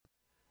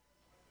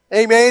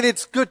Amen.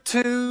 It's good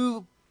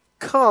to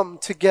come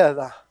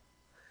together.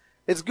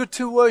 It's good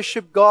to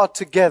worship God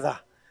together.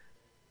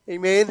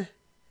 Amen.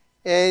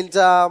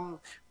 And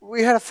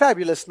we had a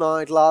fabulous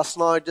night last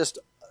night, just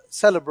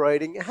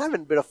celebrating,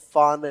 having a bit of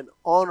fun and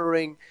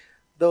honoring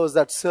those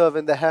that serve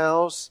in the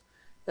house.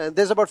 And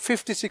there's about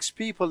 56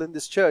 people in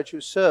this church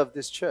who serve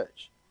this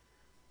church.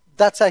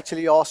 That's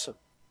actually awesome,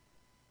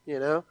 you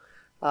know.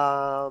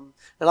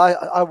 And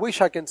I wish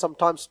I can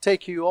sometimes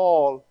take you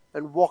all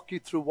and walk you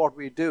through what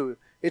we do.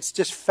 It's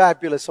just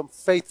fabulous, some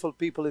faithful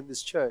people in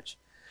this church.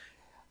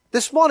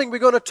 This morning we're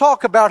going to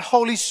talk about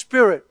Holy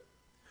Spirit.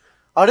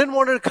 I didn't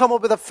want to come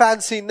up with a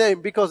fancy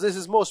name because this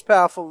is the most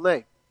powerful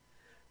name.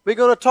 We're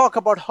going to talk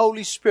about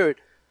Holy Spirit.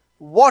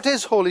 What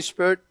is Holy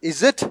Spirit?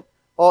 Is it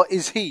or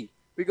is He?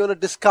 We're going to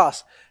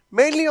discuss.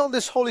 Mainly on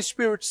this Holy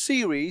Spirit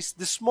series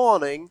this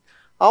morning,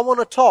 I want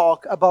to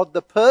talk about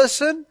the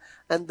person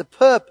and the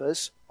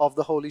purpose of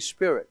the Holy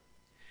Spirit.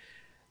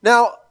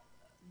 Now,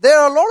 there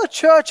are a lot of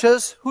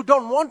churches who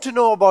don't want to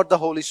know about the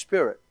Holy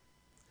Spirit.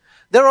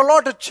 There are a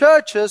lot of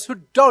churches who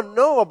don't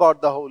know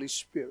about the Holy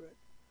Spirit.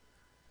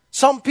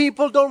 Some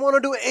people don't want to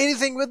do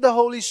anything with the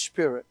Holy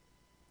Spirit.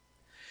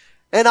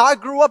 And I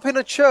grew up in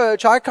a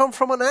church. I come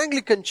from an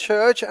Anglican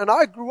church, and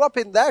I grew up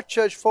in that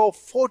church for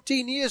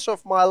 14 years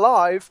of my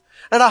life,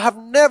 and I have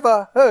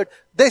never heard.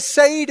 They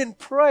say it in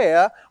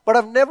prayer, but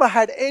I've never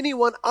had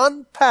anyone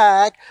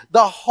unpack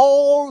the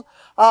whole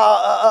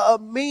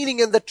meaning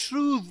and the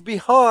truth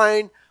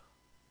behind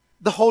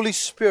the Holy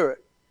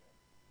Spirit.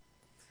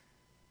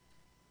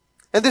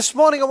 And this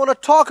morning I want to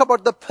talk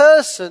about the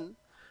person,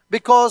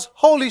 because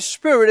Holy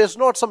Spirit is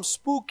not some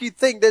spooky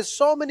thing. There's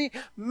so many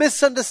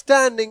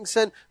misunderstandings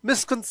and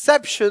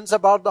misconceptions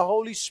about the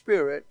Holy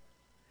Spirit.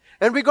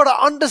 And we got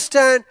to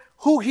understand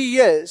who He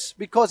is,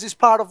 because He's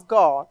part of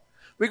God.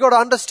 We got to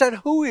understand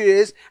who He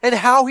is and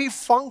how He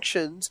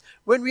functions.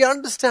 When we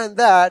understand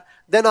that,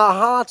 then our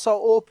hearts are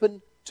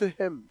open to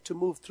Him to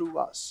move through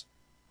us.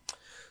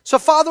 So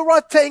Father,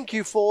 I thank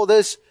You for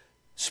this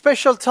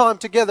special time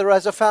together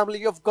as a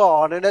family of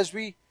God. And as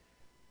we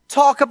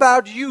talk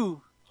about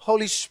You,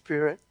 Holy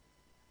Spirit,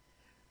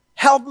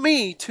 help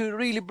me to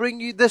really bring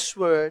You this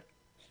word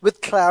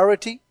with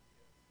clarity.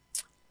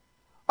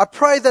 I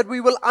pray that we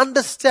will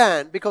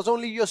understand, because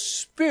only Your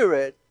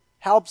Spirit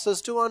helps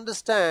us to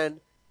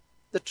understand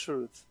the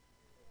truth.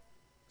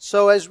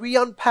 So as we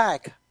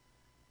unpack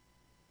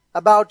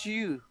about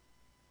You,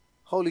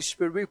 Holy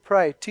Spirit, we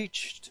pray,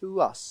 teach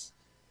to us.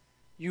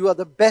 You are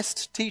the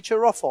best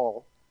teacher of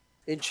all.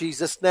 In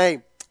Jesus'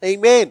 name.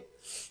 Amen.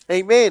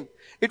 Amen.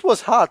 It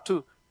was hard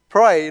to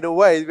pray in a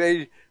way,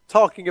 we're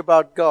talking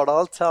about God.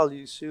 I'll tell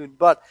you soon.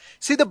 But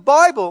see, the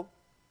Bible,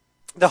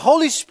 the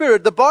Holy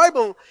Spirit, the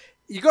Bible,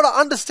 you got to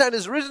understand,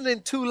 is written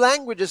in two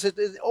languages. It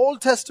is Old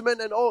Testament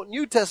and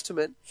New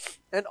Testament.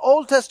 And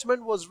Old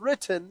Testament was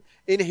written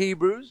in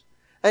Hebrews,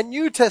 and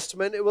New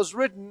Testament, it was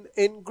written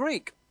in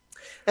Greek.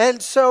 And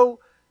so,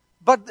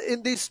 but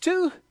in these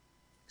two,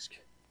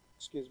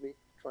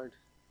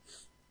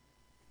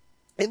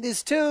 in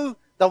these two,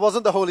 that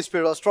wasn't the Holy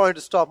Spirit. I was trying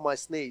to stop my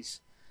sneeze.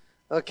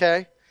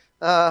 Okay?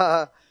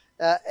 So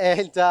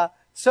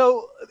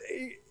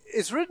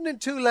it's written in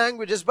two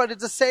languages, but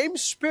it's the same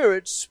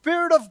Spirit.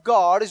 Spirit of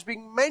God is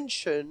being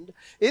mentioned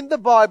in the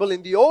Bible,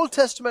 in the Old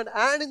Testament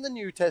and in the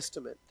New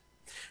Testament.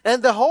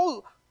 And the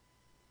whole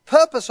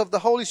purpose of the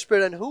Holy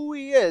Spirit and who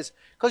He is,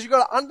 because you've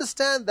got to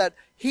understand that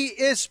He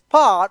is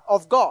part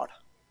of God.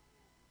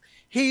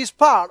 He is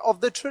part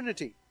of the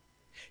Trinity.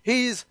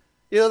 He's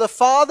the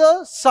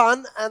Father,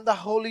 Son, and the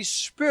Holy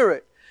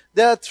Spirit.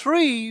 There are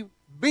three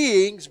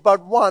beings,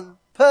 but one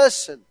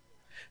person.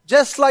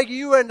 Just like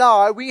you and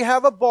I, we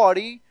have a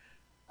body,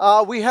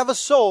 we have a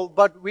soul,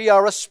 but we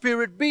are a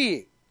spirit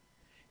being.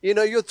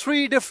 You're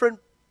three different,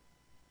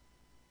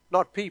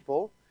 not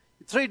people,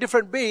 three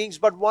different beings,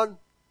 but one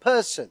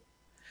person.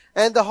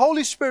 And the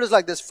Holy Spirit is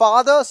like this: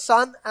 Father,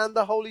 Son, and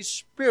the Holy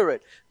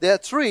Spirit. They are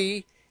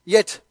three,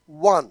 yet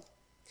one.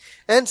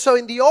 And so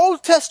in the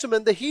Old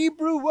Testament, the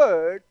Hebrew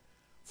word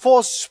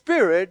for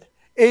spirit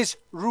is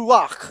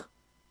ruach.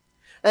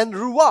 And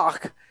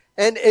ruach,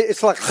 and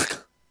it's like,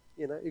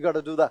 you got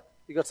to do that.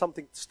 You got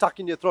something stuck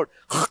in your throat.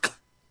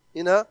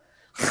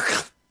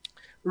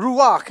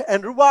 Ruach.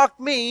 And ruach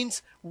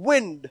means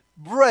wind,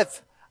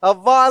 breath, a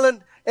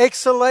violent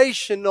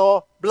exhalation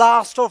or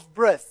blast of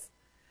breath.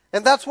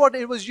 And that's what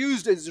it was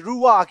used as.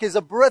 Ruach is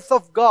a breath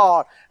of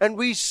God. And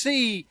we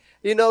see,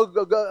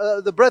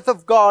 the breath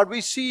of God. We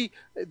see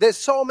there's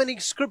so many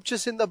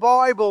scriptures in the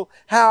Bible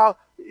how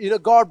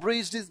God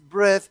breathed His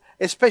breath,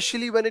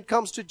 especially when it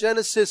comes to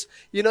Genesis.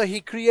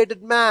 He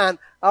created man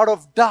out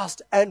of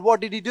dust. And what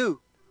did He do?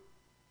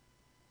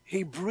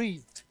 He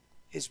breathed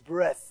His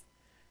breath.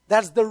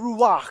 That's the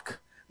ruach.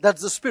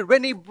 That's the Spirit.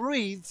 When He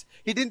breathed,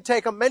 He didn't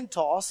take a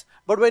Mentos,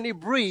 but when He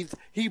breathed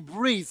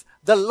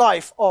the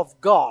life of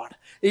God.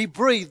 He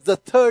breathed the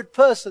third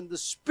person, the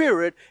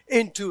Spirit,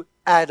 into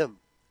Adam.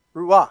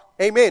 Ruach.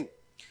 Amen.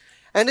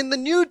 And in the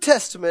New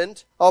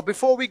Testament, or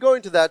before we go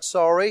into that,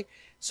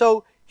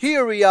 so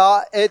here we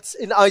are. It's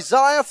in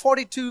Isaiah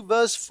 42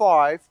 verse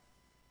 5.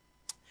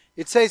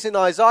 It says in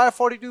Isaiah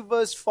 42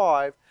 verse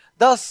 5,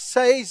 thus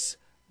says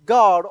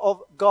God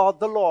of God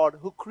the Lord,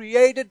 who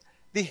created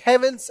the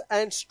heavens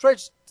and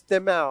stretched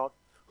them out,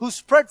 who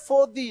spread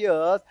forth the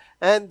earth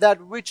and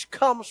that which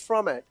comes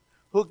from it,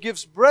 who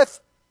gives breath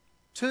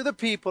to the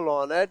people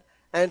on it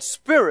and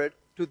spirit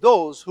to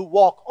those who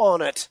walk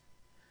on it.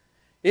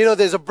 You know,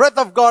 there's a breath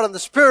of God and the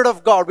Spirit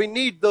of God. We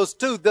need those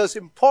two, those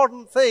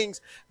important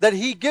things that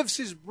He gives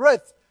His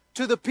breath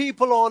to the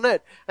people on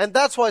it. And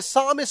that's why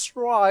Psalmist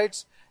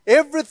writes,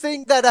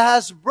 everything that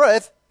has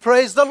breath,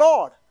 praise the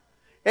Lord.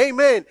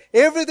 Amen.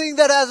 Everything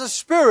that has a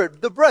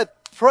spirit, the breath,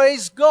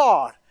 praise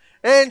God.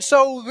 And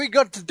so we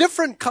got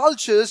different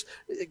cultures,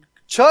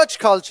 church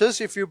cultures.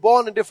 If you're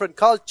born in different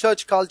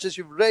church cultures,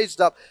 you've raised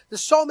up.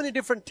 There's so many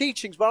different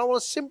teachings, but I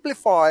want to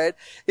simplify it.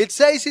 It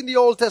says in the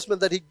Old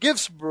Testament that He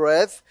gives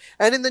breath,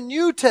 and in the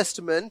New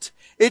Testament,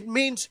 it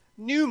means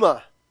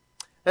pneuma.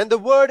 And the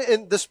word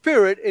in the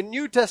Spirit in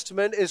New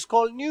Testament is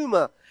called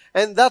pneuma.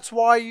 And that's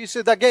why you see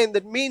it again,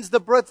 that means the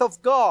breath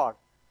of God.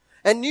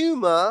 And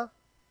pneuma,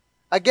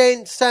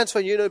 again, stands for,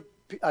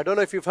 I don't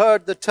know if you've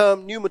heard the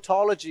term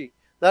pneumatology.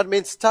 That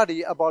means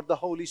study about the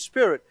Holy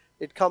Spirit.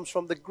 It comes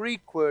from the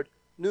Greek word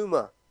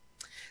pneuma.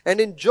 And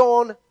in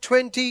John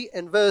 20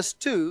 and verse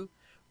 2,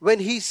 when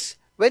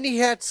he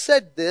had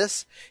said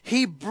this,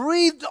 He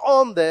breathed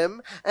on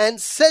them and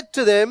said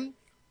to them,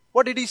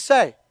 what did He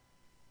say?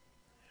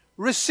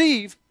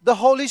 Receive the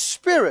Holy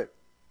Spirit.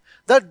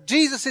 That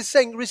Jesus is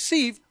saying,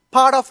 receive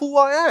part of who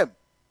I am.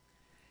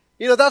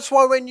 You know, that's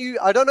why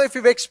I don't know if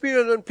you've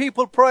experienced when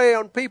people pray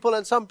on people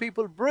and some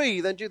people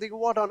breathe and you think,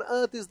 what on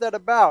earth is that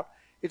about?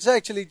 It's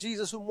actually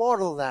Jesus who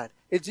modeled that.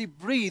 It's He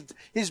breathed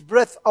His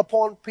breath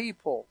upon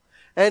people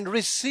and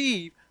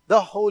received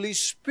the Holy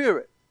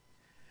Spirit.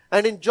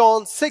 And in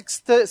John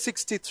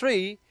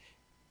 6:63,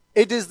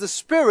 it is the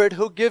Spirit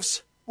who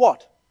gives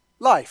what?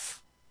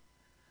 Life.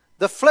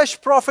 The flesh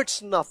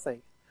profits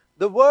nothing.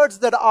 The words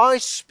that I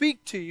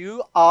speak to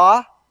you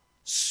are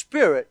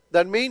spirit.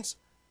 That means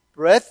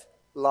breath,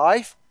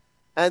 life,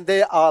 and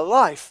they are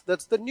life.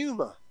 That's the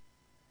pneuma.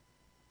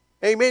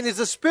 Amen. It's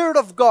the Spirit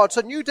of God.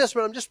 So New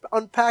Testament, I'm just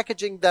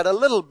unpackaging that a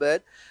little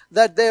bit,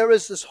 that there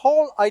is this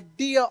whole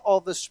idea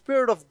of the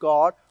Spirit of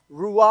God,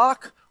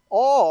 ruach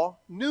or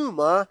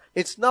pneuma.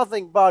 It's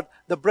nothing but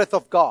the breath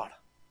of God.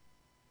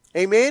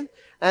 Amen.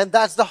 And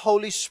that's the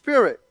Holy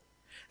Spirit.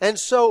 And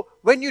so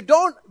when you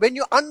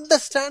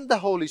understand the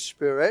Holy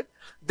Spirit,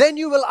 then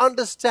you will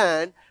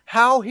understand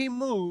how He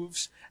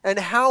moves and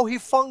how He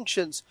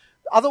functions.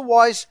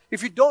 Otherwise,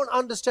 if you don't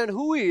understand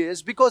who He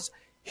is, because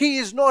He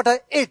is not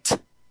a it.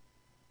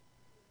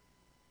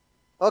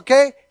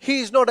 Okay?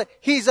 He's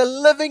a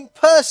living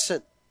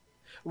person.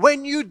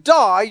 When you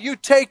die, you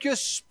take your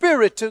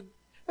spirit to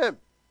Him.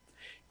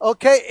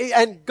 Okay?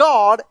 And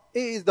God,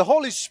 the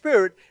Holy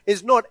Spirit,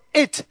 is not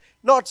it,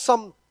 not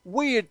some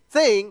weird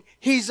thing.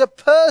 He's a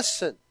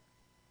person.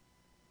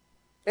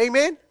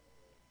 Amen?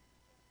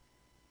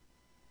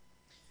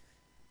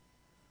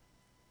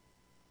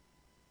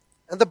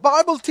 And the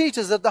Bible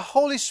teaches that the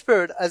Holy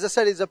Spirit, as I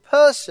said, is a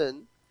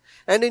person.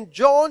 And in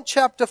John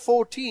chapter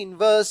 14,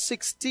 verse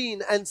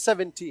 16 and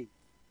 17.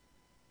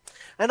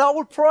 And I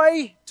will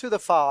pray to the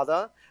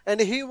Father,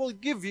 and He will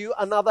give you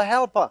another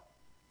helper.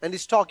 And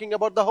He's talking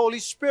about the Holy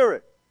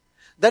Spirit.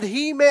 That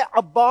He may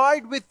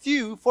abide with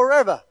you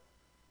forever.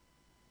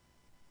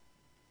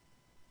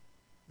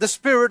 The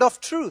Spirit of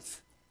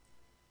truth.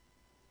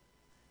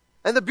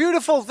 And the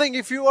beautiful thing,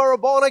 if you are a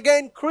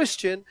born-again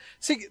Christian,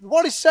 see,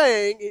 what He's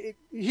saying,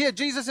 here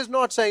Jesus is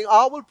not saying,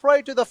 I will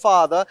pray to the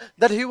Father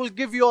that He will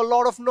give you a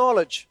lot of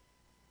knowledge.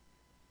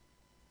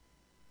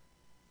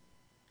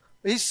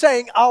 He's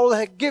saying, I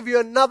will give you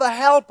another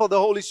helper, the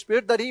Holy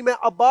Spirit, that He may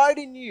abide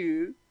in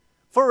you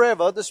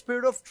forever, the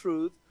Spirit of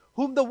truth,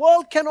 whom the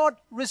world cannot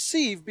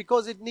receive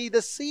because it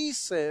neither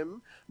sees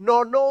Him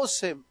nor knows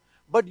Him.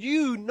 But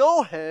you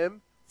know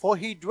Him, for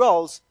He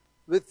dwells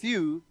with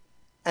you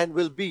and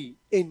will be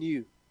in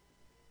you.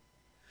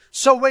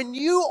 So when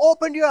you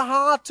open your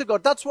heart to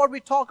God, that's what we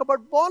talk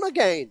about born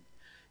again.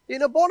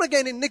 Born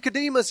again in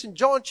Nicodemus in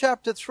John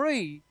chapter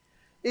 3,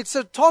 it's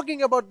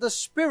talking about the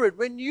Spirit.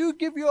 When you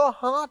give your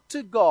heart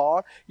to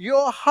God,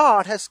 your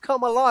heart has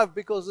come alive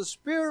because the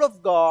Spirit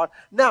of God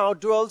now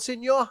dwells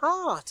in your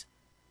heart.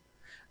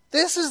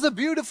 This is the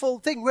beautiful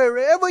thing.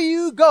 Wherever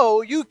you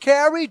go, you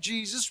carry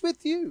Jesus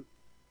with you.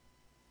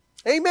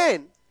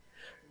 Amen.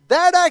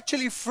 That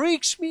actually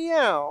freaks me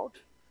out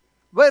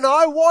when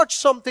I watch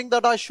something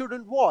that I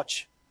shouldn't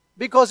watch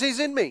because He's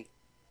in me.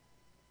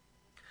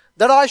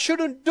 That I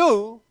shouldn't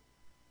do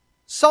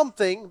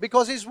something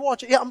because He's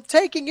watching. Yeah, I'm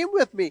taking Him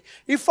with me.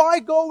 If I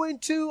go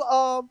into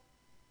a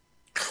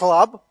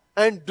club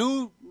and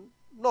do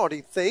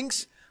naughty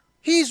things,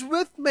 He's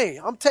with me.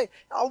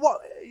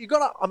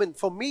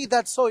 For me,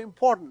 that's so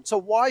important. So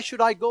why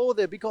should I go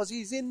there? Because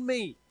He's in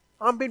me.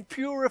 I've been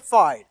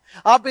purified.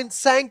 I've been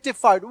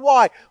sanctified.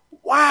 Why?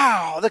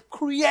 Wow, the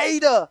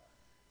Creator,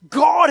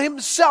 God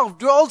Himself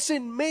dwells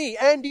in me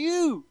and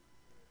you.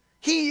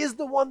 He is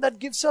the one that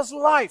gives us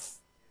life.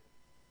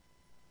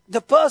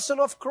 the person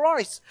of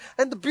Christ.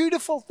 And the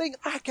beautiful thing,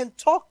 I can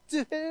talk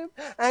to him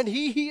and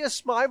he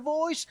hears my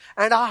voice,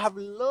 and I have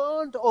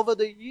learned over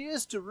the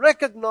years to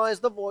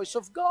recognize the voice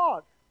of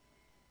God.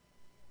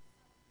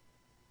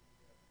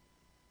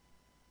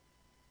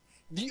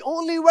 The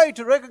only way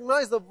to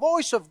recognize the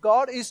voice of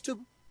God is to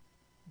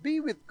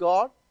be with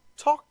God,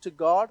 talk to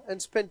God,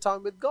 and spend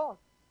time with God.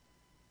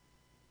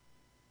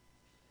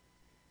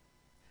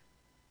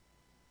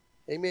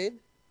 Amen.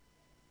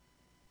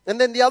 And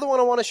then the other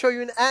one I want to show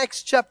you in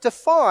Acts chapter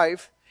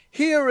 5.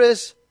 Here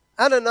is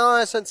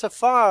Ananias and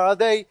Sapphira.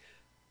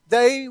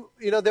 There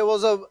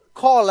was a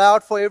call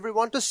out for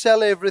everyone to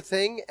sell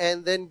everything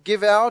and then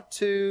give out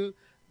to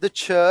the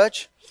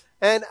church.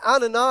 And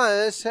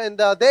Ananias and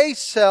they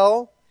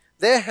sell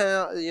their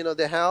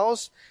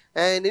house,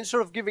 and instead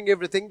of giving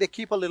everything, they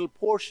keep a little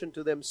portion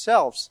to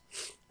themselves.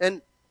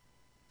 And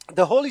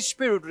the Holy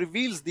Spirit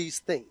reveals these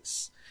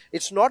things.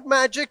 It's not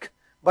magic,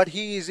 but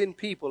He is in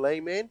people.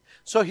 Amen.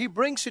 So He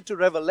brings it to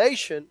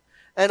revelation.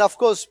 And of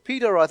course,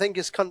 Peter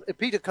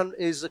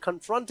is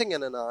confronting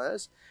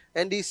Ananias,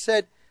 and he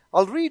said,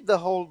 I'll read the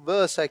whole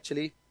verse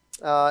actually,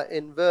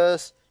 in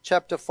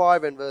chapter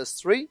 5 and verse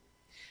 3.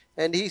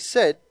 And he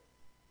said,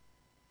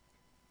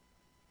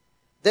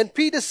 then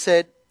Peter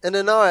said,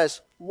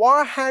 Ananias,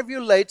 why have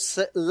you let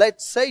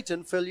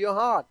Satan fill your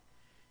heart?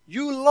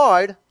 You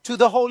lied to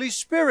the Holy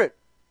Spirit.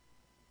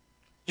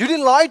 You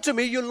didn't lie to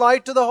me, you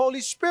lied to the Holy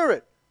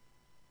Spirit.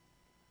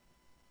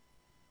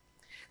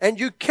 And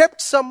you kept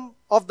some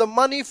of the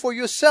money for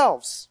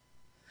yourselves.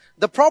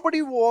 The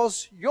property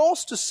was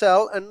yours to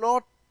sell and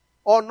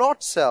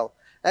not sell,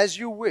 as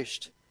you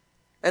wished.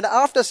 And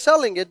after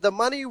selling it, the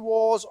money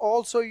was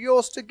also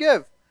yours to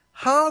give.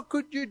 How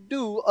could you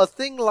do a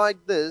thing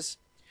like this?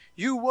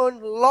 You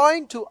weren't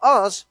lying to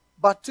us,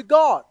 but to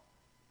God.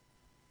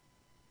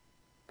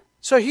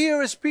 So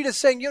here is Peter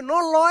saying, you're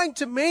not lying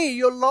to me,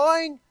 you're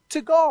lying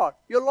to God.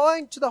 You're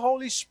lying to the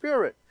Holy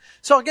Spirit.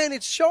 So again,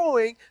 it's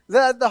showing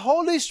that the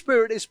Holy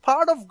Spirit is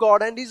part of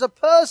God, and He's a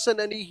person,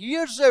 and He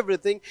hears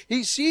everything,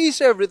 He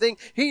sees everything,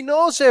 He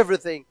knows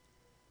everything.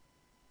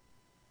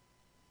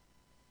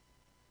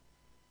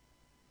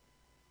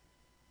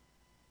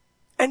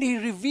 And He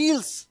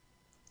reveals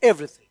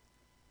everything.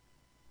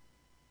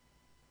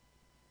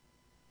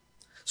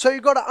 So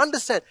you've got to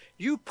understand,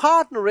 you're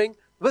partnering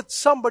with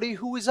somebody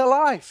who is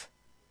alive.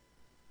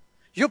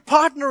 You're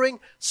partnering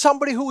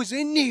somebody who is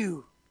in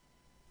you.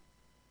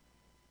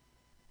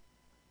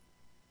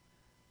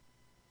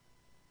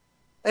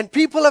 And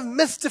people have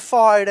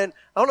mystified, and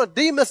I want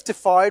to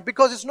demystify it,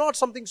 because it's not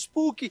something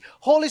spooky.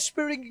 Holy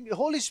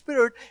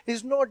Spirit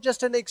is not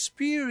just an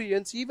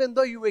experience. Even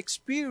though you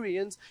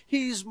experience,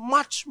 He is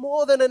much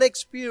more than an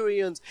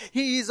experience.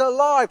 He is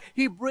alive.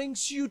 He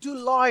brings you to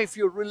life,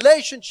 your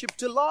relationship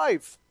to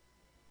life.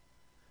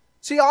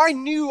 See, I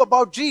knew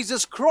about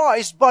Jesus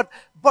Christ, but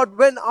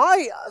when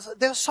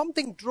there's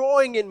something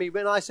drawing in me.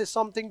 When I say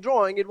something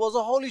drawing, it was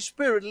the Holy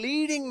Spirit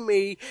leading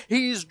me.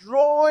 He is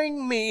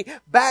drawing me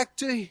back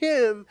to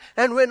Him.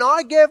 And when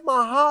I gave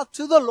my heart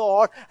to the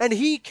Lord and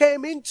He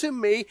came into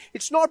me,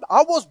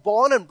 I was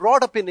born and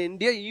brought up in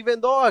India, even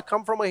though I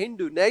come from a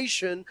Hindu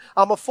nation.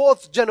 I'm a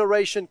 4th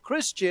generation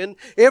Christian.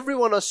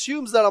 Everyone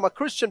assumes that I'm a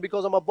Christian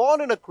because I'm born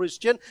in a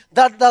Christian.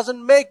 That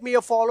doesn't make me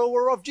a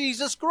follower of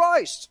Jesus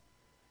Christ.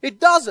 It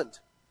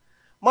doesn't.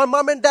 My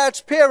mom and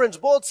dad's parents,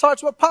 both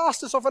sides, were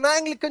pastors of an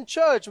Anglican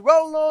church,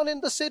 well known in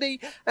the city,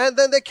 and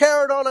then they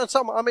carried on.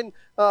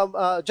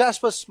 And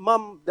Jasper's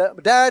mom,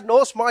 dad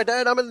knows my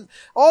dad.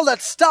 All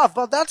that stuff.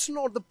 But that's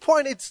not the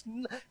point. It's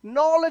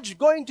knowledge.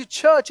 Going to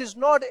church is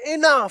not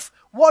enough.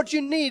 What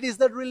you need is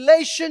that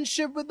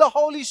relationship with the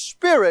Holy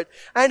Spirit,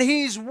 and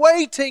He's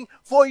waiting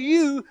for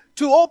you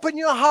to open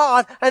your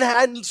heart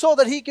and so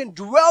that He can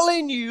dwell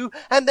in you,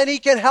 and then He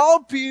can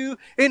help you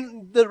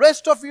in the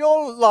rest of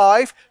your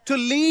life to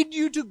lead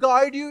you, to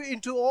guide you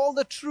into all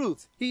the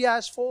truth He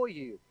has for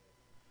you.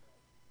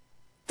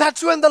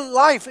 That's when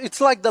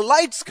it's like the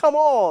lights come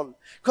on,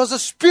 because the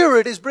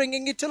Spirit is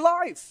bringing it to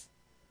life.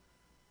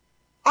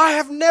 I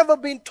have never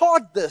been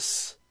taught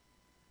this.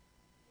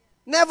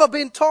 Never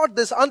been taught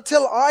this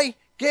until I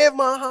gave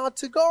my heart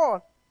to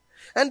God.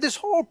 And this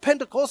whole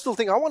Pentecostal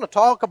thing, I want to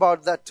talk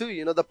about that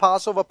too. The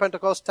Passover,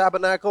 Pentecost,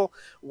 Tabernacle,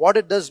 what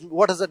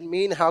does it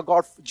mean,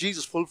 how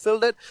Jesus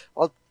fulfilled it.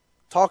 I'll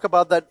talk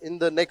about that in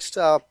the next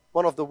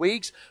one of the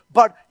weeks.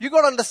 But you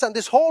got to understand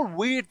this whole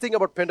weird thing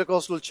about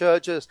Pentecostal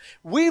churches.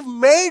 We've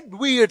made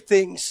weird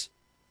things.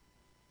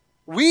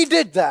 We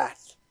did that.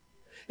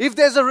 If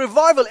there's a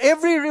revival,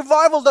 every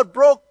revival that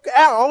broke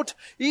out,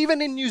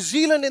 even in New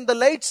Zealand in the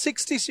late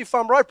 60s, if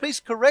I'm right, please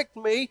correct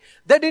me,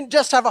 they didn't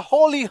just have a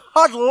holy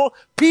huddle.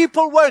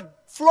 People were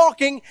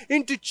flocking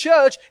into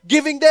church,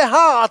 giving their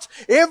hearts.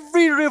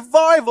 Every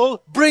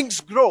revival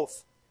brings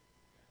growth.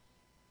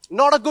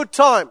 Not a good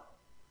time.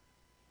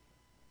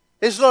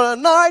 It's not a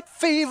night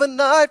fever.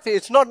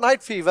 It's not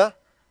night fever.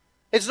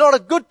 It's not a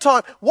good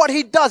time. What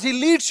He does, He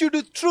leads you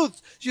to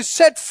truth. You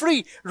set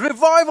free.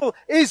 Revival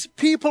is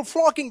people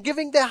flocking,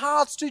 giving their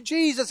hearts to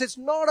Jesus. It's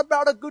not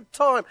about a good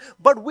time.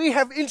 But we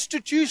have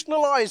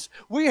institutionalized.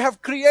 We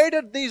have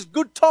created these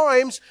good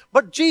times.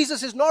 But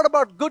Jesus is not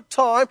about good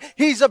time.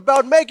 He's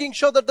about making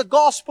sure that the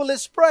gospel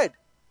is spread.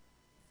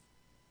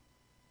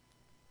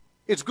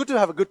 It's good to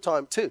have a good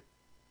time too.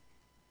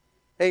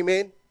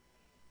 Amen.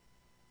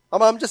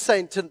 I'm just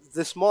saying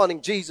this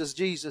morning, Jesus,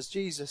 Jesus,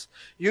 Jesus,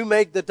 you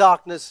make the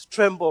darkness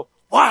tremble.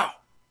 Wow.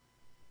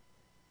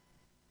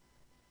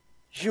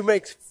 You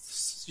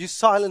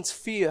silence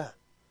fear.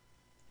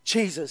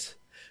 Jesus.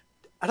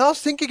 And I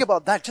was thinking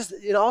about that,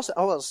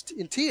 I was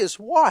in tears.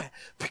 Why?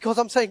 Because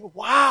I'm saying,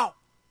 wow,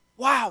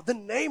 the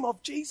name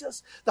of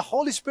Jesus. The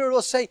Holy Spirit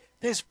was saying,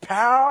 there's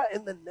power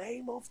in the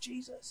name of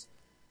Jesus.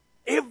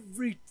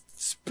 Every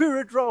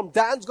spirit realm.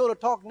 Dan's going to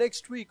talk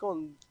next week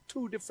on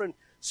 2 different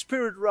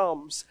spirit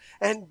realms,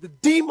 and the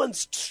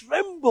demons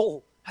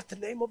tremble at the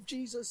name of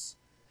Jesus.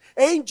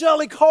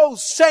 Angelic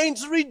hosts,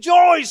 saints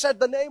rejoice at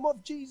the name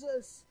of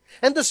Jesus.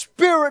 And the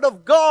Spirit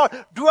of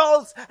God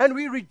dwells, and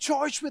we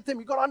rejoice with Him.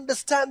 You've got to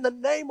understand the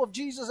name of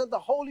Jesus and the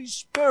Holy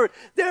Spirit.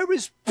 There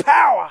is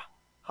power.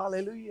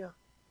 Hallelujah.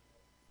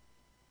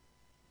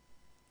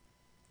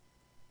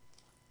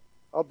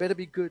 I better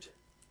be good.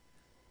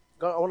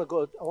 God,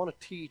 I want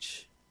to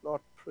teach,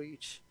 not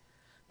preach.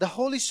 The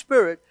Holy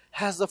Spirit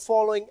has the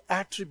following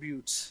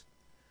attributes.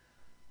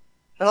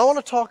 And I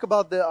want to talk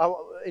about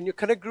in your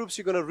connect groups,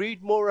 you're going to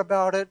read more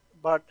about it.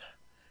 But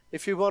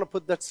if you want to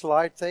put that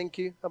slide, thank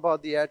you,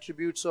 about the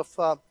attributes of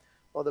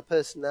the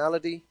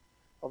personality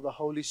of the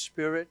Holy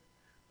Spirit.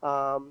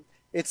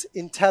 It's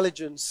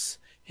intelligence.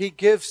 He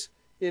gives,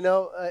 in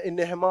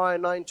Nehemiah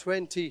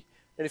 9:20,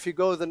 and if you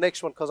go to the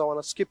next one, because I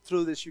want to skip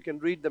through this, you can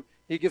read them.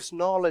 He gives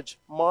knowledge,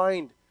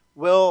 mind,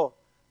 will,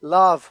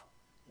 love,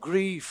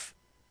 grief.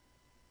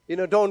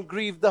 Don't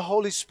grieve the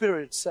Holy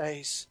Spirit,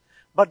 says.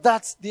 But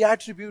that's the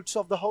attributes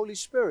of the Holy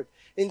Spirit.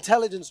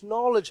 Intelligence,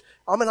 knowledge.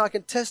 I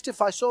can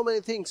testify so many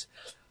things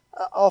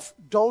of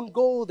don't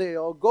go there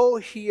or go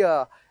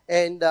here.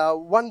 And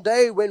one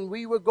day when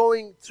we were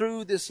going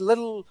through this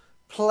little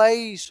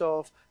place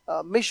of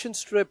mission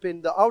trip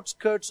in the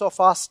outskirts of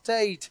our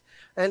state,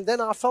 and then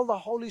I felt the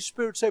Holy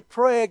Spirit say,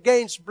 pray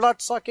against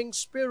blood-sucking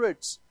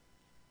spirits.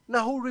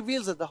 Now, who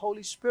reveals it? The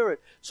Holy Spirit.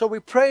 So we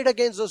prayed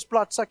against those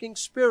blood-sucking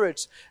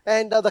spirits.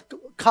 And the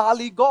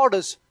Kali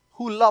goddess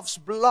who loves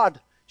blood.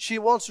 She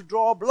wants to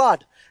draw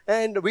blood.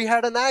 And we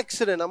had an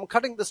accident. I'm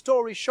cutting the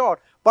story short.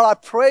 But I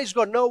praise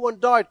God, no one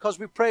died because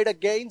we prayed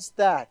against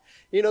that.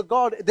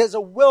 God, there's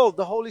a will.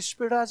 The Holy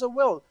Spirit has a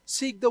will.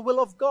 Seek the will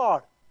of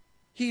God.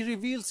 He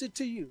reveals it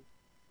to you.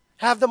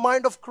 Have the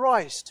mind of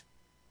Christ.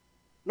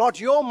 Not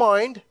your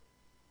mind.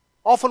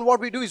 Often what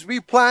we do is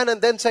we plan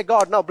and then say,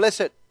 God, now bless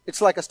it. It's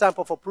like a stamp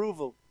of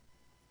approval.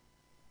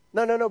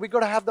 No. We've got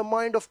to have the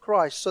mind of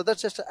Christ. So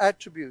that's just the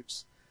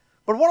attributes.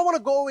 But what I want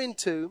to go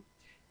into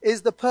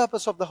is the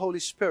purpose of the Holy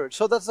Spirit.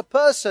 So that's the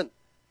person.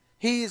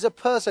 He is a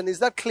person. Is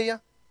that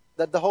clear?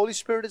 That the Holy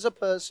Spirit is a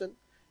person.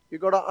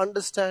 You've got to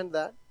understand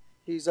that.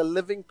 He's a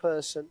living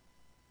person.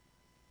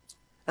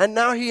 And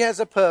now He has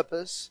a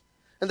purpose.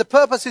 And the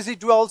purpose is He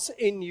dwells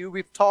in you.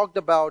 We've talked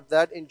about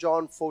that in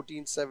John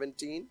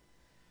 14:17.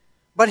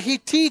 But He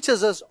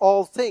teaches us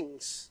all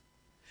things.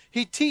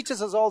 He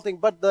teaches us all things,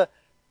 but the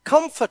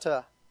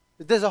Comforter,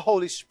 there's a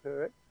Holy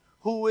Spirit.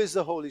 Who is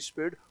the Holy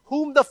Spirit?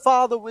 Whom the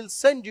Father will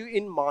send you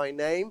in my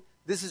name.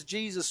 This is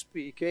Jesus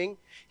speaking.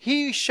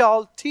 He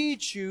shall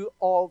teach you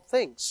all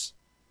things.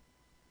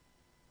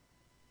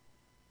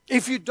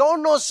 If you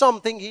don't know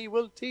something, He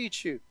will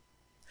teach you.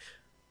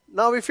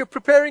 Now, if you're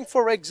preparing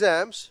for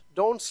exams,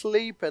 don't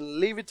sleep and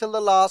leave it till the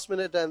last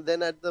minute and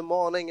then at the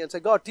morning and say,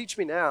 God, teach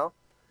me now.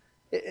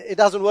 It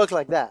doesn't work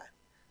like that.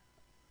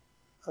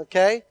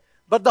 Okay?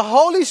 But the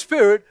Holy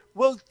Spirit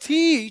will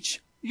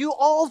teach you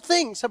all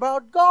things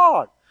about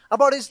God,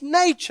 about His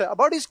nature,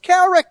 about His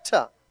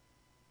character.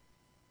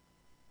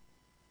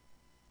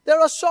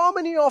 There are so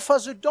many of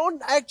us who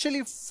don't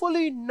actually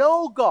fully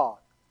know God.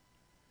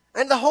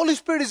 And the Holy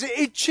Spirit is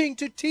itching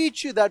to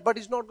teach you that, but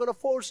He's not going to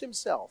force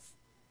Himself.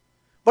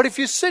 But if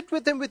you sit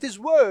with Him with His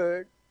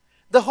Word,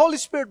 the Holy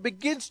Spirit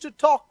begins to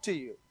talk to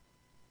you.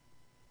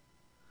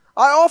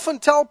 I often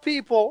tell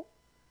people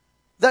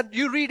that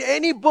you read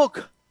any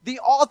book, the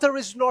author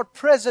is not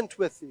present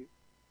with you.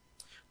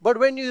 But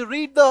when you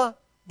read the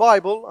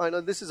Bible, I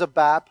know this is a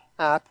BAP,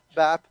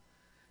 but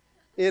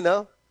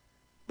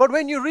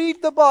when you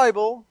read the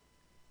Bible,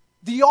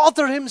 the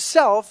author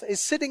himself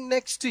is sitting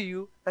next to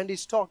you and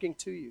he's talking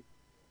to you.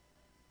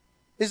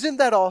 Isn't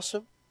that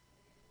awesome?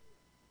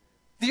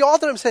 The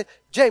author himself said,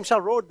 James, I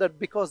wrote that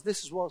because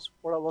this was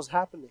what was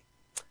happening.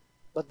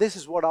 But this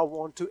is what I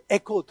want to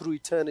echo through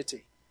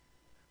eternity.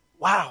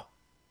 Wow.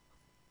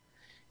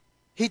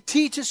 He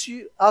teaches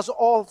us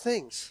all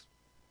things.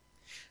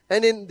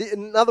 And in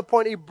another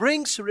point, He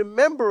brings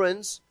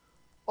remembrance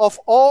of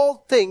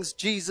all things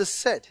Jesus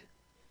said.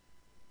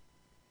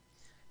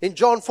 In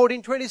John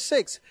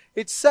 14:26,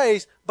 it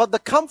says, "But the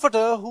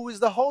Comforter, who is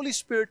the Holy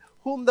Spirit,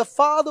 whom the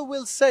Father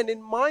will send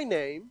in my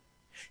name,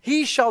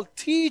 he shall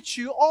teach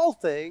you all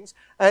things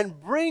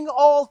and bring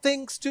all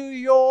things to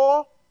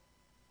your,"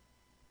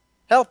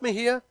 help me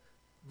here,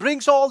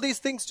 brings all these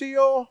things to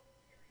your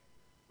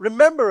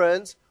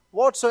remembrance,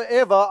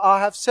 whatsoever I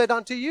have said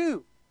unto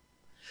you.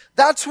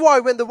 That's why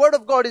when the Word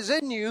of God is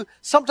in you,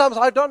 sometimes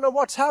I don't know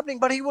what's happening,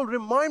 but He will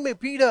remind me,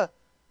 Peter,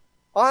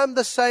 I am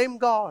the same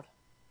God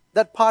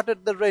that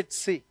parted the Red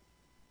Sea.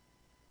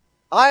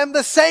 I am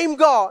the same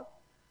God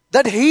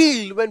that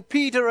healed when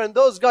Peter and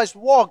those guys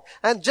walked,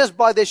 and just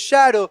by their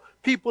shadow,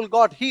 people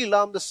got healed.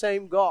 I'm the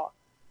same God.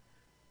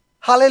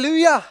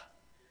 Hallelujah.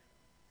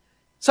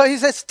 So He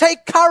says,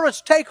 take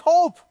courage, take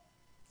hope.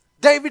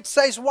 David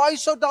says, why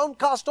so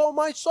downcast, O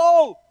my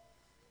soul?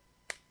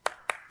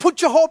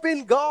 Put your hope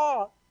in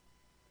God.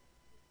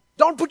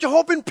 Don't put your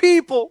hope in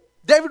people.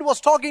 David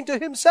was talking to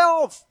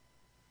himself.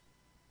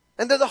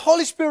 And then the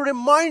Holy Spirit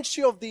reminds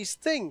you of these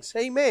things.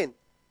 Amen.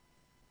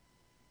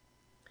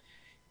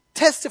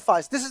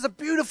 Testifies. This is a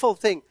beautiful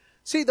thing.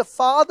 See, the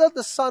Father,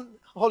 the Son,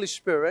 Holy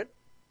Spirit.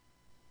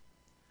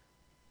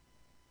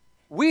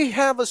 We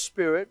have a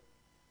spirit,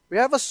 we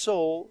have a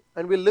soul,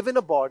 and we live in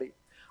a body.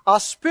 Our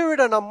spirit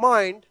and our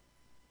mind,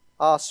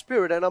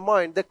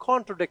 they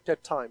contradict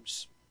at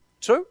times.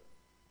 True?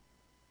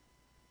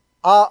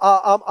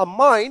 Our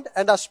mind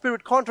and our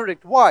spirit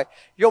contradict. Why?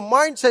 Your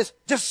mind says,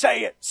 just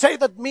say it. Say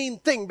that mean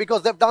thing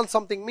because they've done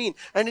something mean.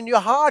 And in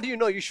your heart, you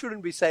know you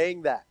shouldn't be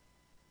saying that.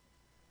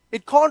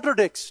 It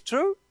contradicts.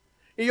 True?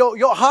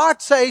 Your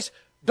heart says,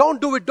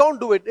 don't do it, don't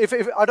do it. If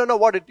I don't know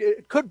what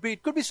it could be.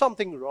 It could be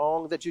something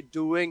wrong that you're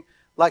doing,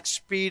 like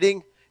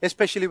speeding,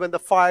 especially when the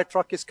fire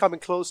truck is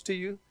coming close to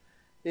you,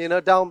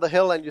 down the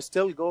hill and you're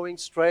still going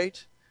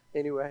straight.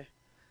 Anyway,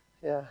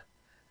 yeah.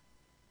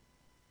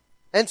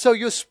 And so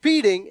you're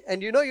speeding,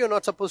 and you know you're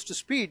not supposed to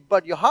speed,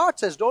 but your heart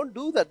says, don't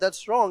do that,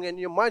 that's wrong. And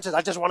your mind says,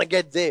 I just want to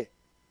get there.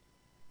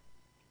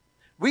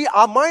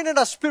 Our mind and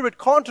our spirit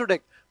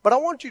contradict. But I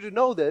want you to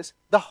know this,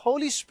 the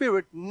Holy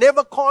Spirit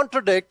never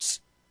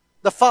contradicts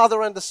the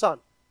Father and the Son.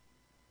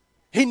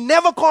 He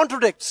never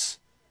contradicts.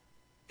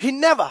 He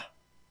never.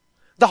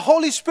 The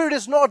Holy Spirit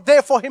is not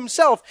there for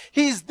Himself.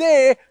 He is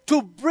there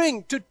to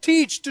bring, to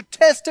teach, to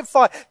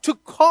testify, to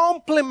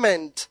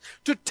complement,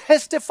 to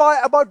testify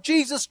about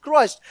Jesus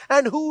Christ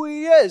and who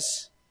He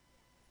is.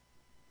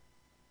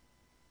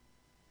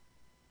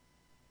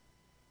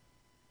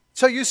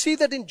 So you see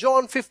that in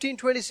John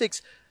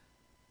 15:26.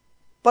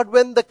 But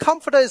when the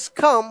Comforter is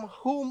come,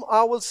 whom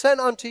I will send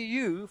unto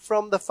you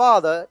from the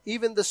Father,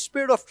 even the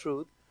Spirit of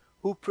truth,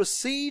 who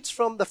proceeds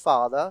from the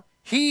Father,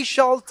 He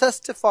shall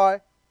testify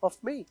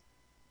of me.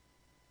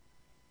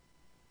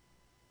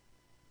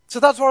 So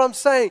that's what I'm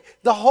saying.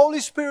 The Holy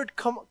Spirit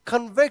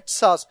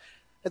convicts us.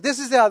 And this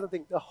is the other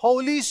thing. The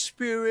Holy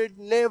Spirit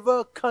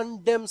never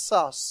condemns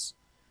us.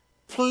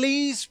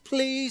 Please,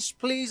 please,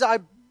 please, I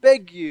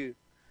beg you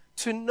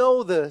to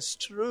know this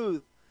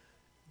truth.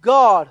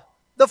 God,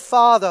 the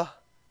Father,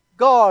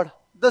 God,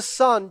 the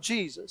Son,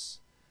 Jesus,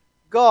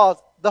 God,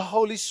 the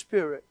Holy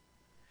Spirit.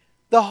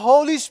 The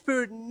Holy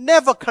Spirit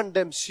never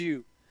condemns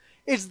you.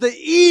 It's the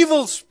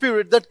evil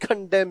spirit that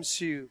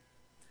condemns you.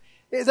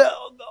 The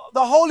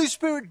Holy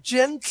Spirit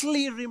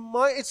gently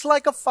reminds. It's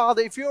like a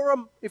father. If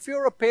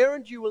you're a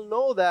parent, you will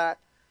know that.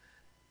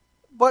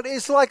 But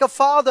it's like a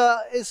father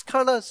is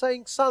kind of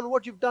saying, son,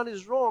 what you've done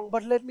is wrong,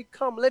 but let me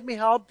come. Let me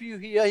help you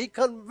here. He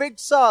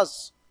convicts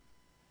us.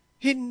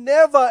 He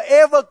never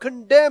ever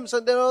condemns.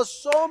 And there are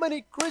so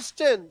many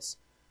Christians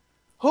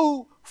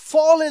who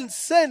fall in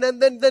sin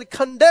and then they're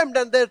condemned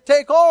and they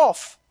take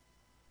off.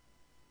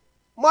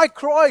 My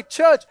cry,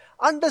 church,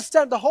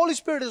 understand the Holy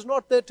Spirit is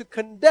not there to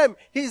condemn.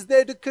 He's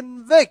there to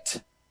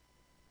convict.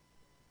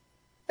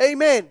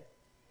 Amen.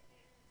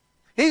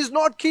 He's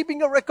not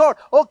keeping a record.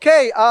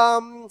 Okay,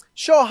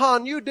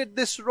 Shohan, you did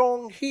this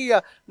wrong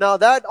here. Now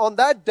that, on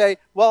that day,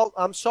 well,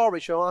 I'm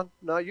sorry, Shohan.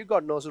 Now you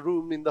got no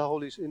room in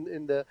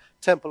the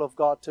temple of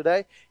God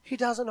today. He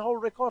doesn't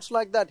hold records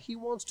like that. He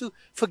wants to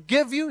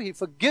forgive you. He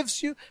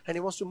forgives you. And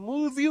He wants to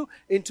move you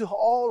into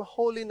all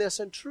holiness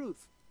and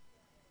truth.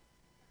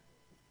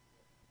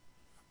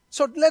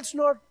 So let's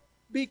not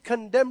be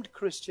condemned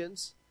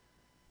Christians.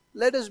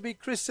 Let us be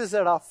Christians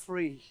that are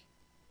free.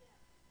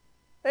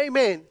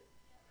 Amen.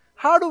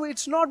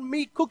 It's not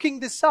me cooking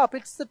this up,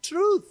 it's the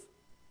truth.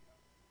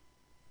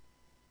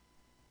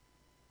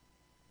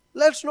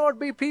 Let's not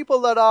be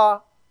people that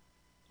are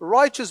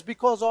righteous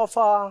because of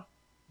our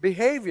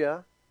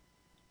behavior.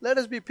 Let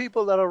us be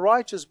people that are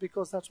righteous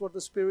because that's what the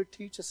Spirit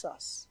teaches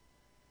us.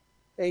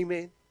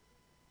 Amen.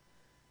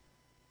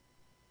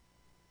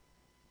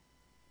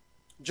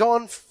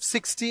 John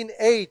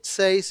 16:8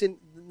 says, in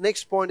the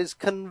next point is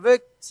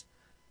convict.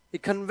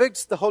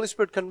 The Holy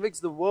Spirit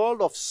convicts the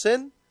world of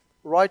sin,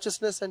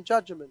 righteousness and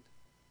judgment.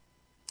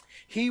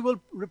 He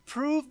will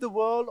reprove the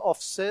world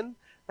of sin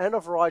and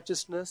of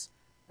righteousness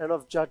and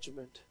of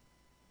judgment.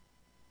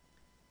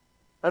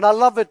 And I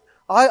love it.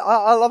 I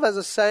love as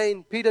a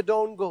saying, Peter,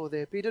 don't go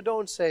there. Peter,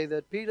 don't say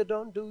that. Peter,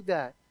 don't do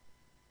that.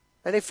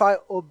 And if I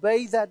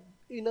obey that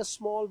in a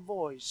small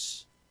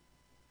voice,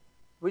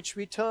 which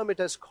we term it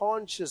as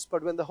conscious,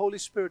 but when the Holy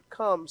Spirit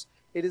comes,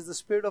 it is the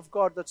Spirit of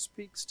God that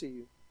speaks to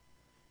you.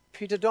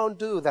 Peter, don't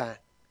do that.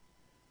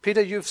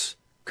 Peter, you've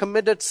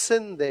committed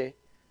sin there.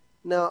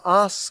 Now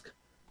ask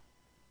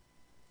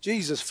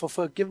Jesus for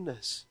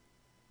forgiveness.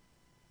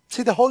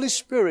 See, the Holy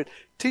Spirit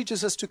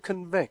teaches us to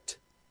convict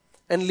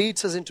and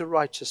leads us into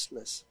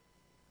righteousness.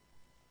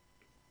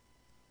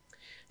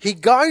 He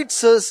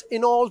guides us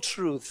in all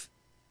truth.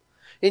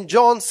 In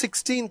John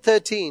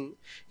 16:13,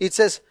 it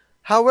says,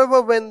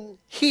 however, when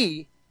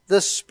He,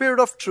 the Spirit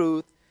of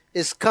truth,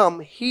 is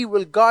come, He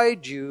will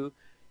guide you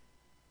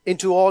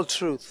into all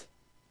truth.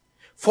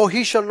 For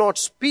He shall not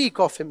speak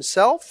of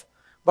Himself,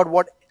 but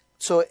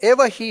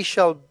whatsoever He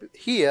shall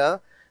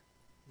hear,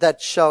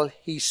 that shall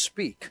He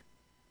speak.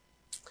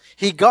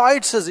 He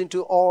guides us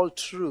into all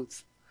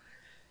truth.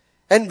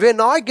 And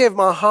when I gave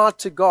my heart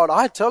to God,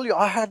 I tell you,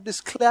 I had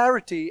this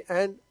clarity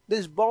and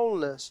this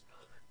boldness.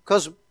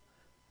 Because,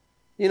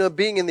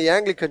 being in the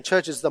Anglican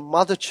church is the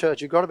mother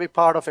church. You've got to be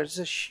part of it.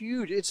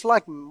 It's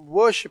like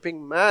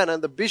worshipping man.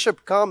 And the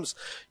bishop comes,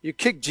 you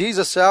kick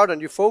Jesus out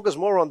and you focus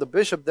more on the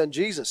bishop than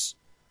Jesus.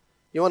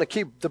 You want to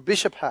keep the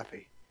bishop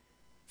happy.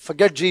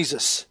 Forget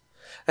Jesus.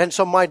 And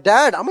so my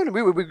dad,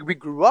 we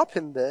grew up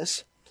in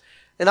this.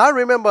 And I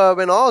remember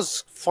when I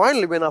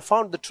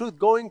found the truth,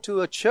 going to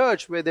a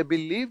church where they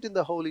believed in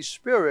the Holy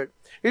Spirit,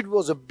 it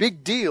was a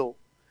big deal.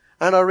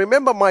 And I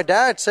remember my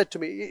dad said to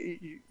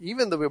me,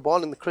 even though we're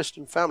born in the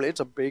Christian family, it's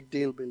a big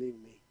deal, believe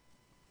me.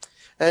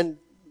 And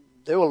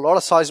there were a lot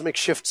of seismic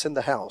shifts in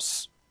the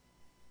house.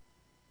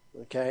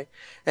 Okay.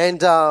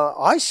 And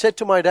I said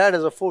to my dad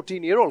as a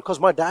 14-year-old, because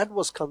my dad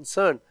was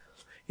concerned.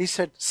 He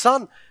said,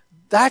 son,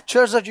 that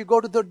church that you go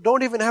to, they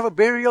don't even have a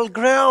burial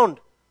ground.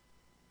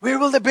 Where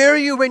will they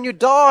bury you when you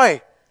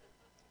die?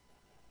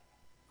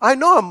 I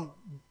know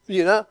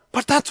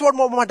but that's what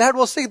my dad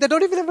was saying. They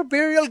don't even have a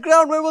burial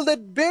ground. Where will they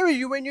bury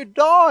you when you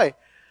die?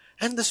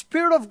 And the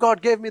Spirit of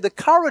God gave me the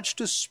courage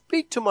to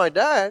speak to my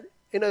dad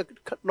in a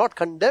not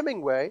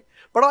condemning way.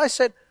 But I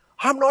said,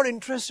 I'm not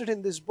interested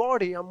in this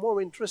body. I'm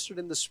more interested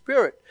in the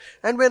Spirit.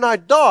 And when I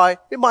die,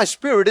 my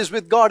spirit is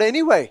with God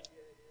anyway.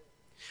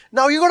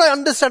 Now you got to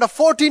understand a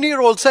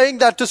 14-year-old saying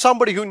that to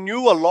somebody who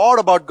knew a lot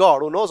about God,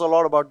 who knows a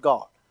lot about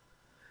God.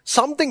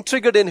 Something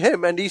triggered in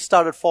him and he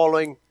started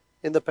following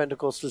in the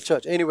Pentecostal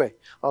church. Anyway,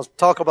 I'll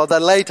talk about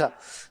that later.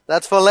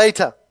 That's for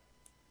later.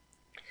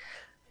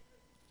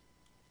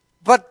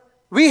 But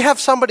we have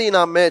somebody in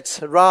our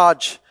midst,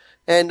 Raj.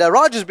 And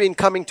Raj has been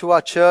coming to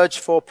our church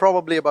for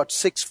probably about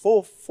 6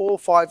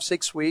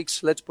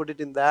 weeks. Let's put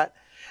it in that.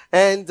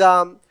 And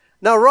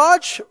now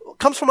Raj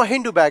comes from a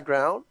Hindu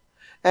background.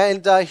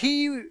 And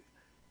he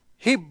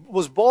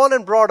was born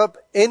and brought up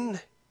in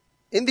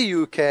the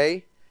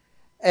UK.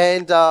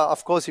 And,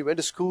 of course, he went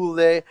to school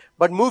there,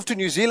 but moved to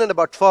New Zealand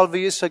about 12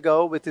 years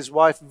ago with his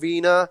wife,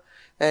 Veena,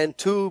 and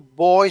 2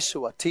 boys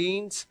who are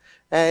teens.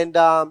 And,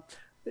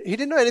 he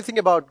didn't know anything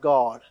about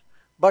God.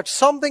 But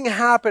something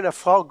happened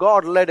of how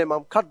God led him.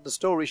 I'm cutting the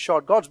story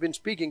short. God's been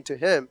speaking to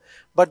him.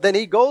 But then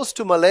he goes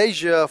to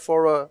Malaysia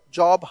for a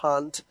job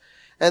hunt.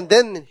 And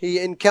then he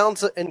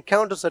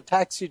encounters a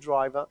taxi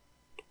driver.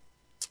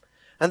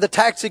 And the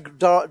taxi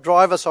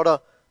driver sort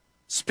of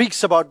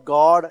speaks about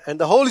God, and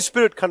the Holy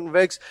Spirit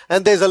convicts,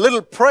 and there's a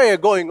little prayer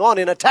going on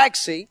in a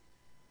taxi,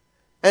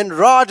 and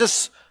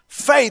Raj's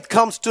faith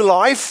comes to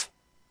life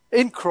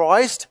in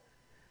Christ.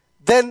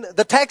 Then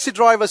the taxi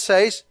driver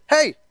says,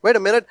 hey, wait a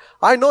minute,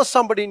 I know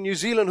somebody in New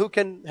Zealand who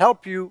can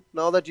help you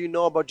now that you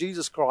know about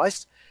Jesus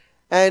Christ,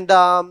 and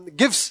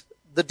gives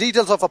the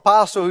details of a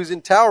pastor who's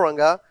in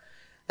Tauranga,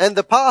 and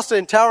the pastor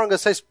in Tauranga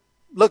says,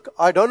 look,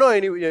 I don't know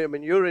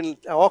you're in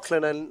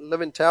Auckland and live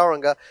in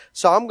Tauranga,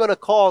 so I'm going to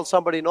call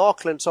somebody in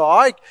Auckland.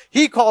 So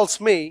he calls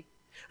me,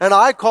 and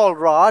I call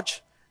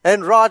Raj,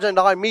 and Raj and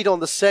I meet on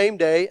the same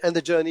day, and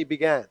the journey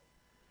began.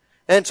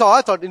 And so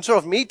I thought, instead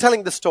of me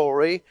telling the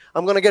story,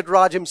 I'm going to get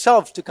Raj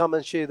himself to come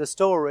and share the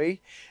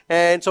story.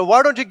 And so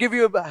why don't you give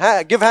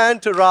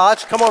hand to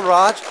Raj? Come on,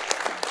 Raj.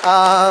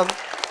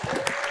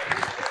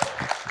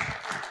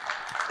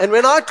 And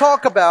when I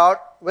talk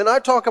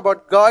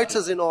about guides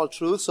us in all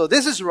truth, so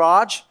this is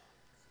Raj.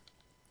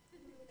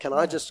 Can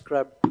I just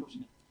grab?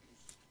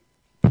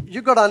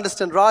 You got to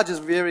understand, Raj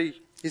is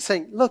he's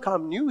saying, look,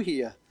 I'm new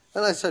here.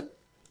 And I said,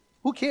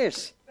 who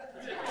cares?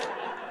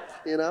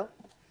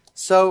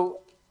 So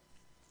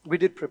we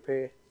did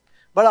prepare.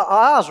 But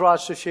I asked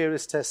Raj to share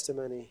his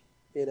testimony,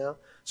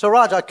 So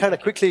Raj, I kind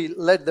of quickly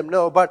let them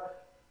know,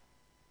 but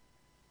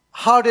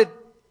how did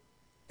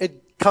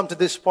it come to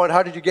this point?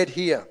 How did you get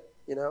here,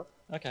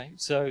 Okay,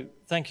 so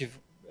thank you,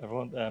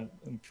 everyone,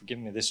 for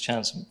giving me this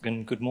chance,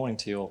 and good morning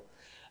to you all.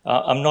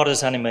 I'm not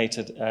as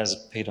animated as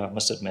Peter, I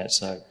must admit,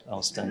 so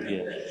I'll stand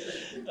here.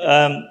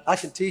 I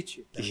can teach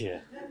you.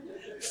 Yeah.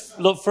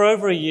 Look, for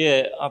over a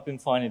year, I've been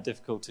finding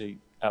difficulty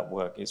at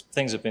work.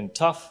 Things have been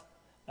tough,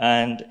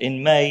 and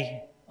in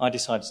May, I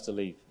decided to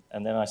leave,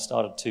 and then I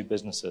started 2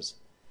 businesses.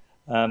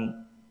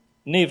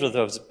 Neither of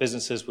those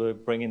businesses were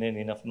bringing in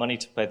enough money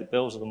to pay the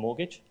bills of the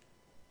mortgage,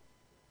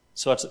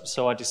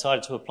 So I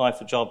decided to apply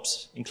for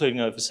jobs, including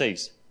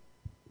overseas.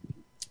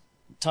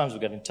 Times were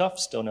getting tough,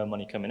 still no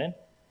money coming in.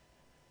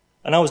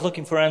 And I was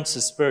looking for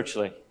answers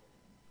spiritually.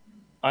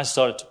 I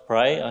started to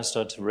pray, I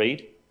started to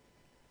read.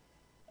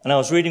 And I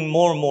was reading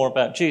more and more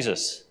about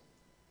Jesus.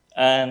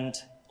 And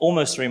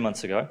almost 3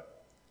 months ago,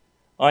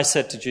 I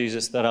said to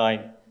Jesus that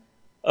I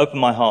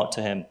opened my heart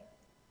to him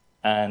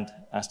and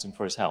asked him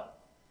for his help.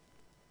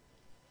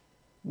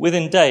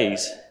 Within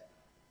days,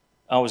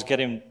 I was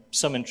getting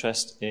some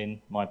interest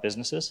in my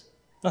businesses.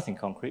 Nothing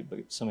concrete,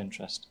 but some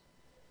interest.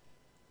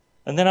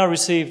 And then I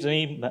received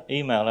an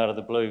email out of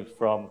the blue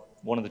from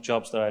one of the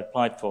jobs that I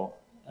applied for,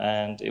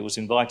 and it was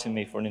inviting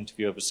me for an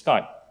interview over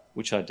Skype,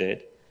 which I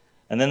did.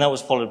 And then that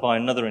was followed by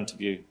another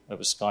interview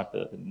over Skype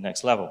at the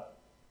next level.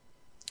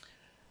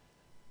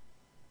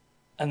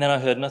 And then I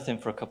heard nothing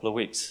for a couple of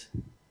weeks.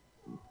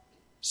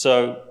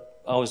 So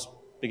I was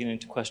beginning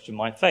to question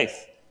my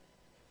faith.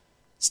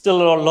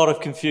 Still a lot of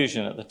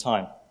confusion at the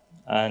time.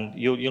 And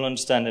you'll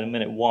understand in a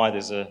minute why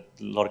there's a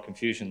lot of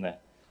confusion there.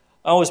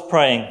 I was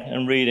praying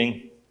and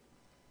reading,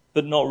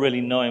 but not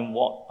really knowing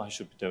what I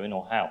should be doing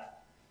or how.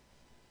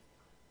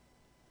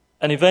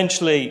 And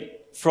eventually,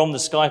 from the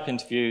Skype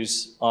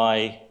interviews,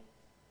 I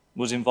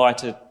was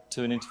invited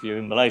to an interview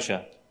in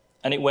Malaysia.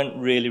 And it went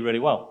really, really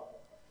well.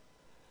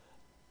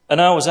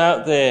 And I was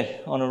out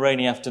there on a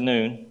rainy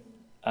afternoon,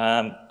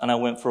 and I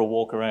went for a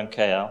walk around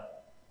KL,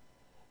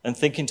 and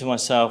thinking to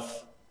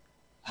myself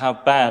how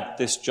bad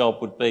this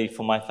job would be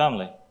for my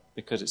family,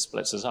 because it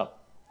splits us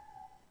up.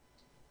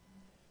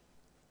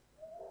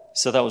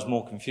 So that was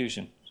more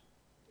confusion.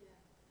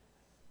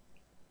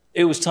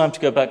 It was time to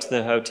go back to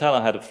the hotel.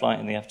 I had a flight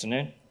in the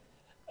afternoon,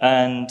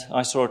 and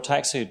I saw a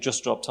taxi had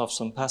just dropped off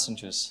some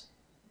passengers.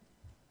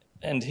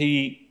 And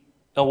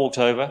I walked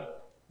over,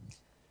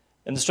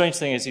 and the strange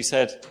thing is he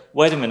said,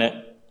 "Wait a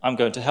minute, I'm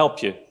going to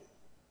help you,"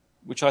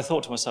 which I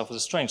thought to myself was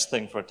a strange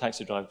thing for a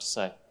taxi driver to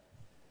say.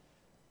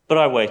 But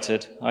I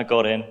waited. I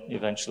got in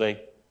eventually.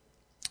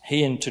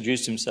 He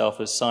introduced himself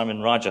as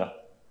Simon Raja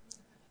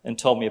and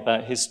told me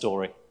about his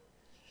story.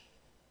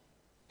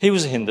 He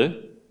was a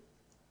Hindu.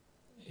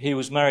 He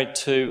was married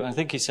to, I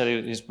think he said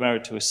he was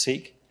married to a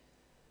Sikh.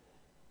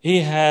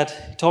 He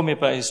told me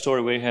about his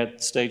story where he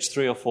had stage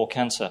 3 or 4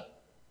 cancer.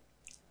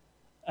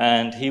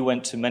 And he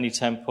went to many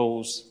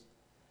temples.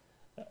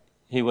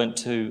 He went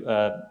to,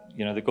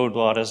 the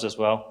Gurdwaras as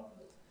well.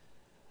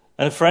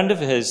 And a friend of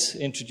his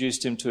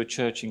introduced him to a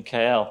church in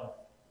KL.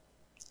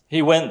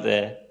 He went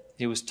there,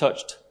 he was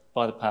touched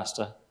by the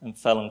pastor and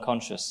fell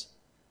unconscious.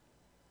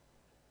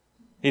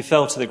 He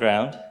fell to the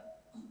ground.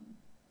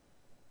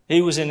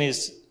 He was in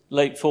his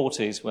late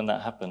 40s when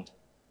that happened,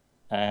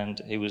 and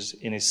he was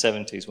in his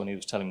 70s when he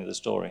was telling me the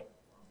story.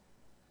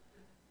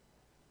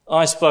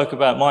 I spoke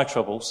about my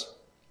troubles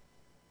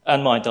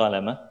and my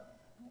dilemma,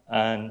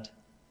 and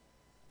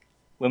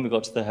when we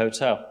got to the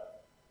hotel,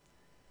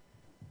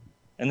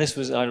 and this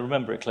was, I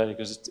remember it clearly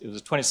because it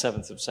was the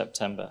 27th of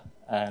September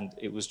and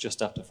it was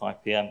just after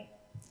 5 p.m.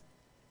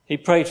 He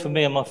prayed for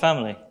me and my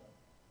family.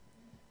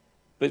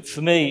 But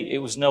for me, it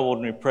was no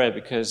ordinary prayer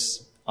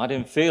because I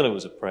didn't feel it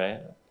was a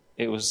prayer.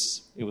 It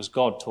was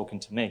God talking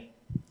to me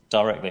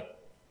directly.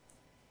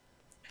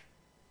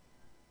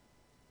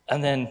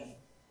 And then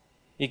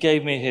he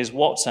gave me his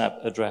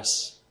WhatsApp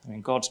address. I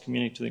mean, God's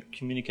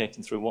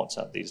communicating through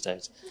WhatsApp these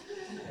days.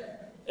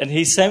 And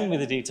he sent me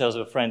the details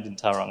of a friend in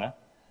Tauranga,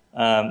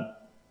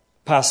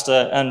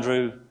 Pastor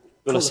Andrew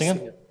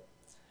Willisingham,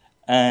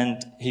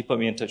 and he put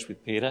me in touch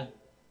with Peter.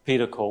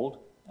 Peter called,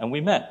 and we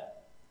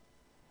met.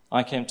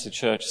 I came to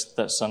church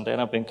that Sunday,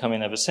 and I've been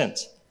coming ever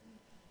since.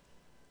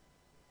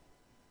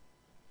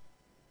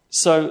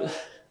 So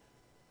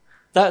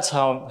that's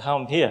how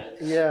I'm here.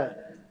 Yeah.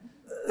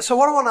 So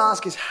what I want to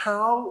ask is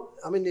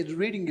the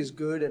reading is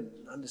good and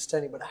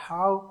understanding, but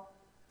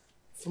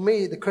for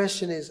me, the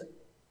question is,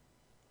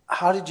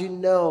 how did you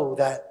know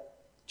that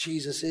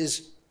Jesus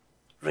is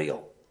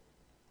real?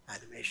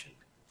 Animation.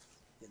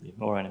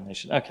 More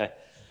animation. Okay.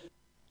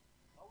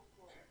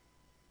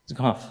 It's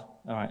gone off.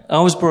 All right. I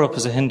was brought up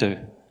as a Hindu.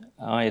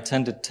 I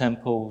attended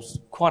temples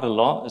quite a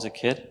lot as a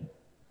kid.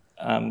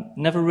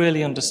 Never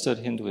really understood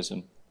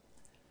Hinduism.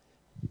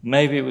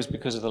 Maybe it was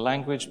because of the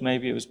language.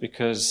 Maybe it was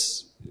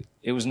because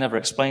it was never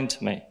explained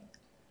to me.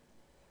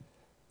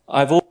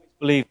 I've always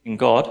believed in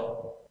God.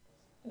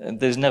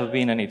 There's never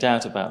been any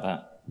doubt about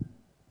that.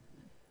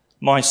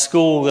 My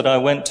school that I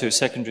went to,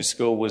 secondary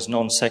school, was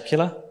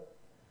non-secular.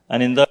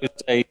 And in those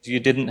days, you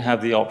didn't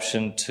have the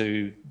option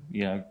to,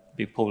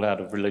 be pulled out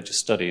of religious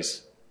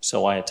studies.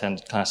 So I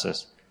attended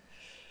classes.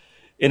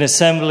 In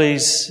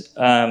assemblies,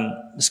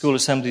 the school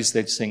assemblies,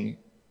 they'd sing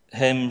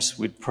hymns.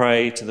 We'd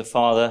pray to the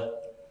Father.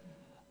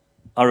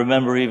 I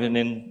remember even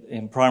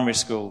in primary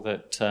school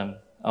that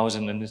I was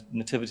in a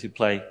nativity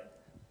play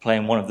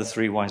playing one of the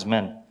 3 wise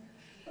men.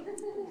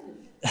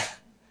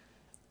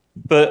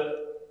 But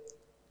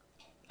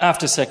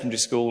after secondary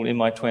school, in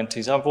my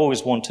 20s, I've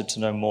always wanted to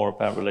know more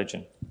about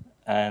religion.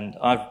 And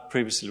I've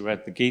previously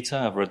read the Gita,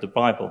 I've read the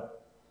Bible.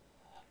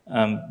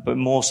 But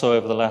more so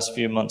over the last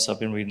few months, I've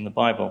been reading the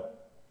Bible.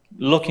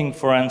 looking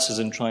for answers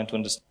and trying to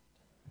understand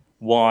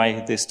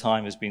why this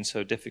time has been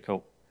so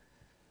difficult.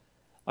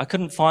 I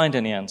couldn't find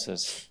any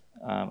answers,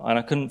 and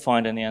I couldn't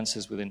find any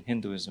answers within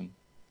Hinduism.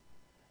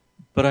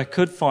 But I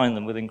could find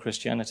them within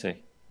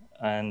Christianity.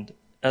 And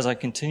as I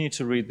continue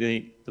to read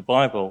the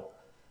Bible,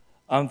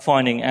 I'm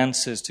finding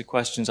answers to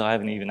questions I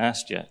haven't even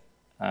asked yet,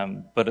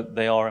 but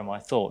they are in my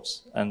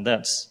thoughts. And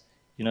that's,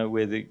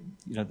 where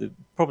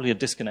probably a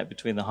disconnect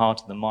between the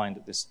heart and the mind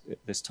at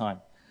this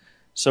time.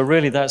 So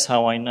really, that's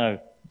how I know.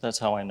 That's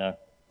how I know.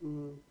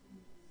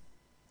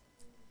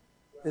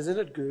 Isn't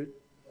it good?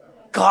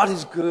 God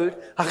is good.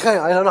 I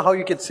don't know how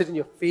you can sit in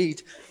your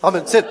feet.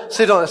 Sit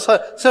in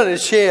a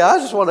chair. I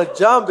just want to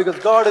jump because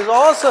God is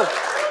awesome.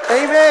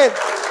 Amen.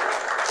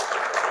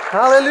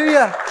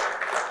 Hallelujah.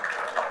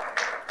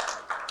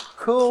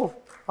 Cool.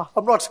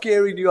 I'm not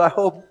scaring you, I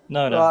hope.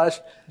 No.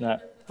 Raj. No.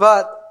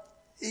 But,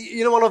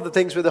 one of the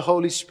things with the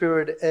Holy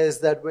Spirit is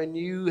that when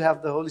you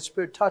have the Holy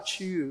Spirit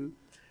touch you,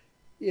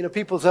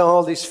 people say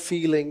all these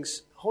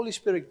feelings. Holy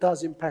Spirit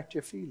does impact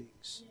your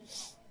feelings.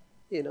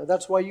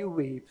 That's why you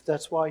weep.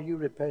 That's why you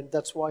repent.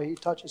 That's why He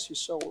touches your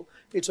soul.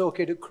 It's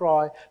okay to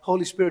cry.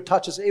 Holy Spirit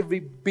touches every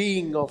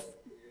being of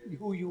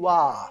who you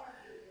are.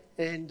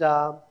 And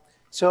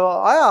so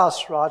I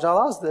asked Raj,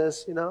 I'll ask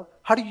this,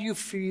 how do you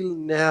feel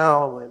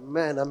now?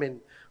 Man,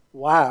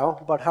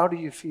 wow, but how do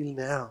you feel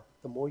now?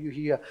 The more you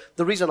hear.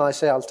 The reason I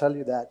say I'll tell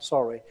you that,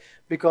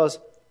 because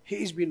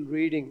he's been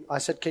reading. I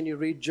said, can you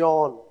read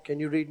John? Can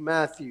you read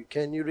Matthew?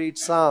 Can you read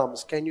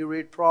Psalms? Can you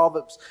read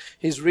Proverbs?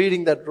 He's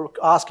reading that,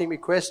 asking me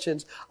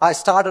questions. I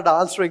started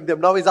answering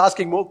them. Now he's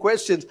asking more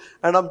questions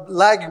and I'm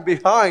lagging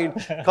behind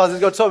because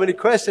he's got so many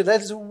questions.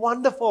 That is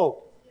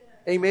wonderful.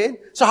 Amen.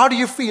 So how do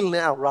you feel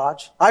now,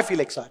 Raj? I feel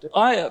excited.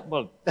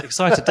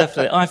 Excited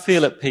definitely. I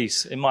feel at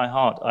peace. In my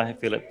heart, I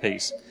feel at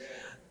peace.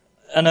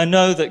 And I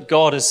know that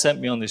God has sent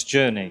me on this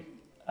journey.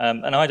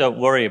 And I don't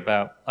worry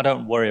about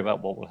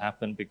what will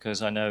happen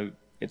because I know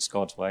it's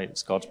God's way,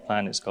 it's God's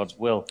plan, it's God's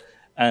will.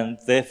 And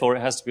therefore it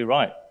has to be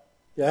right.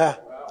 Yeah.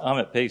 I'm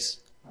at peace.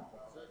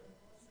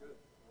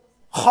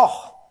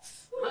 Oh.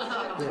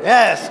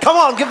 Yes. Come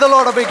on, give the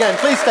Lord a big hand.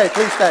 Please stay.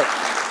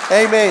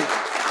 Amen.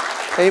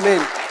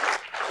 Amen.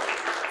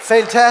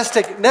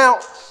 Fantastic. Now,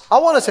 I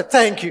want to say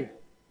thank you.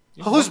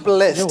 Who's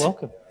blessed? You're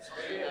welcome.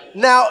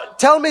 Now,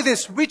 tell me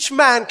this. Which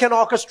man can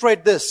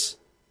orchestrate this?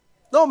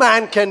 No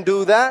man can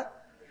do that.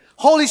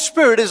 Holy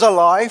Spirit is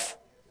alive.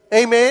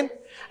 Amen.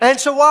 And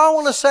so what I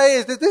want to say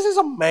is that this is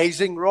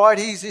amazing, right?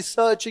 He's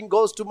searching,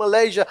 goes to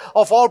Malaysia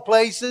of all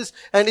places,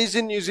 and he's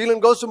in New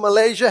Zealand, goes to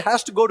Malaysia,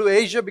 has to go to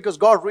Asia because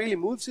God really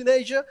moves in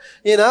Asia,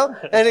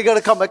 and he's got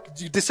to come back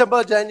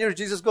December, January,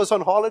 Jesus goes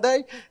on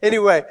holiday.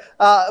 Anyway,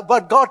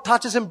 but God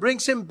touches him,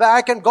 brings him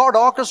back, and God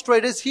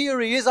orchestrates. Here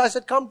he is. I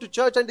said, come to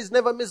church, and he's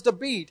never missed a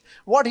beat.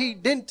 What he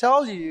didn't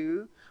tell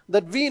you,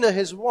 that Veena,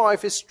 his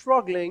wife, is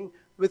struggling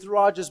with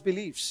Raj's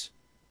beliefs.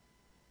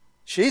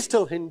 She's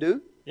still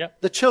Hindu. Yeah.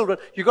 The children,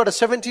 you got a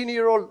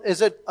 17-year-old,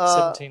 is it?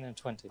 17 and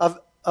 20.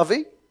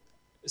 Avi?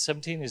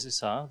 17 is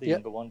Isar, the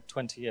younger one,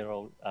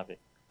 20-year-old Avi.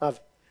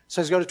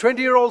 So he's got a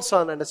 20-year-old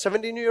son and a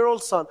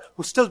 17-year-old son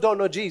who still don't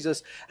know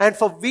Jesus. And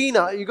for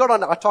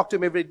Veena, I talk to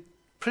him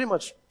pretty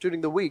much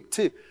during the week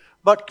too.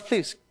 But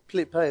please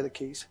play the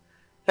keys.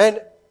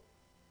 And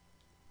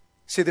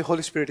see, the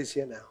Holy Spirit is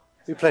here now.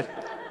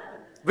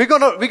 We're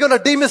gonna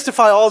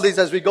demystify all these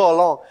as we go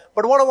along.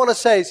 But what I want to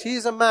say is,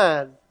 he's a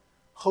man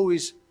who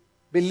is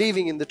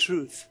believing in the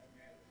truth.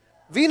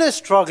 Veena is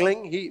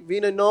struggling.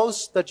 Veena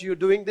knows that you're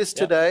doing this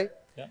today.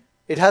 Yeah.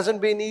 It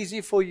hasn't been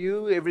easy for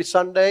you every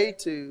Sunday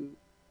to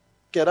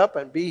get up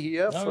and be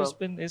here. No,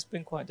 it's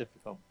been quite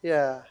difficult.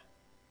 Yeah.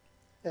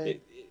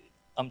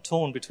 I'm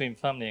torn between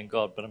family and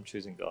God, but I'm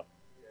choosing God.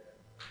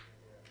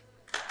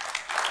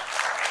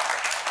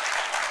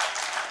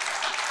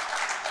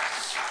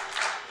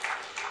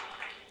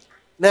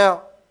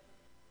 Now,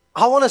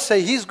 I want to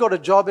say he's got a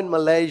job in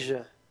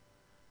Malaysia.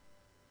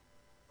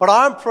 But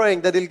I'm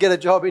praying that he'll get a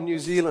job in New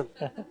Zealand.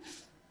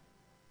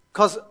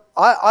 Because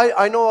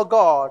I know a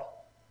God,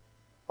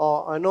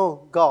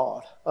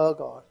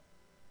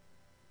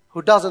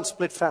 who doesn't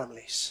split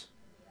families.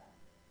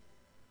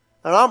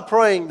 And I'm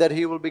praying that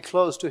he will be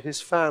close to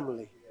his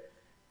family.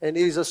 And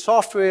he's a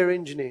software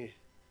engineer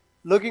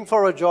looking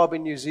for a job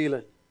in New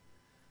Zealand.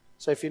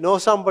 So if you know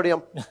somebody,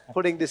 I'm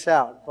putting this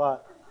out.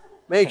 But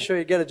make sure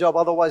you get a job.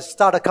 Otherwise,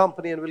 start a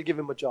company and we'll give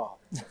him a job.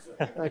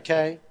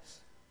 Okay?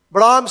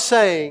 But I'm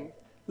saying,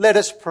 let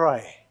us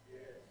pray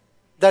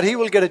that he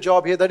will get a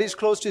job here, that he's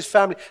close to his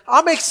family.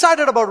 I'm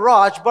excited about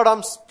Raj, but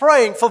I'm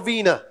praying for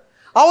Veena.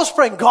 I was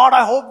praying, God,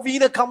 I hope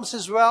Veena comes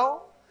as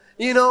well.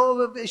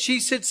 She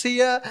sits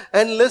here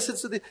and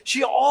listens to this.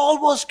 She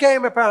almost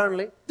came,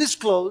 apparently, this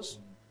close.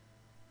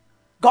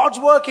 God's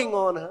working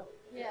on her.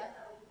 Yeah.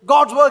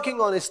 God's working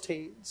on his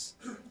teens.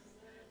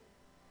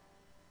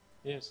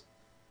 Yes.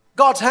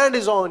 God's hand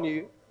is on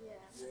you.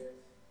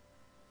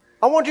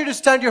 I want you to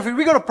stand your feet.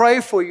 We're going to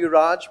pray for you,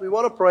 Raj. We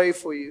want to pray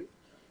for you.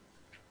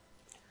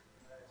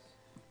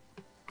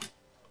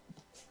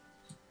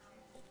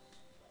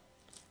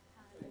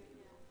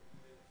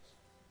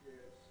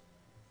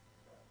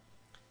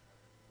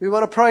 We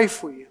want to pray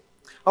for you.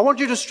 I want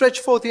you to stretch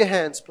forth your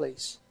hands,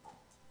 please.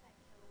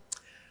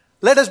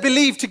 Let us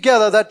believe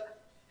together that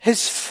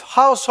his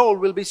household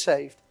will be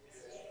saved.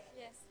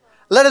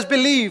 Let us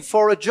believe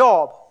for a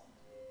job.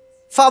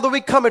 Father,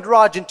 we commit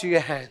Raj into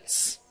your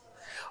hands.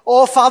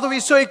 Oh, Father, we're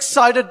so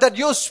excited that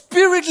your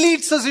Spirit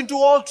leads us into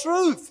all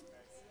truth.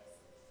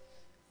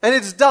 And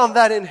it's done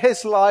that in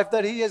his life,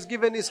 that he has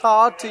given his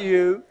heart to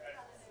you.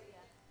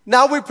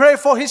 Now we pray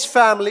for his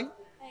family.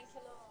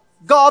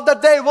 God,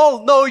 that they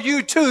will know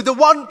you too, the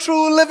one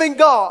true living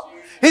God.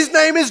 His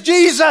name is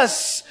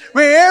Jesus,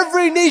 where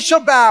every knee shall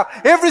bow,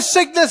 every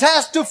sickness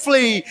has to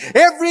flee,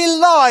 every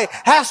lie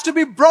has to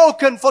be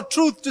broken for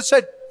truth to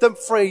set them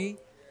free.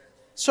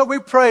 So we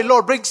pray,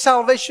 Lord, bring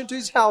salvation to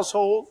his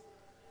household.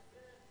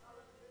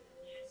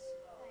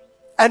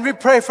 And we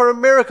pray for a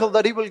miracle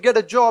that he will get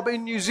a job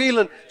in New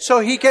Zealand so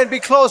he can be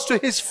close to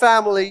his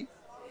family.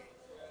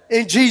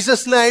 In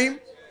Jesus' name.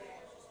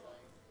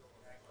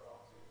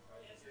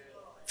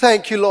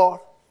 Thank you,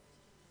 Lord.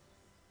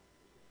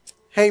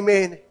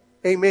 Amen.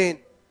 Amen.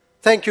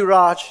 Thank you,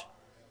 Raj.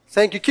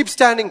 Thank you. Keep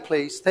standing,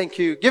 please. Thank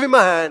you. Give him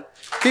a hand.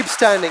 Keep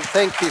standing.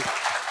 Thank you.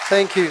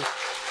 Thank you.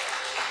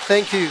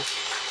 Thank you.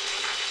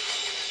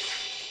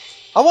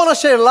 I want to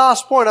share the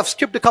last point. I've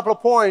skipped a couple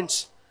of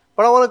points,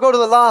 but I want to go to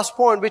the last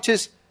point, which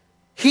is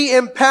he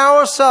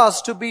empowers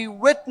us to be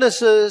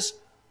witnesses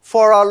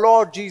for our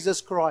Lord Jesus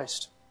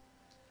Christ.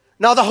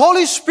 Now, the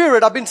Holy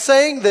Spirit, I've been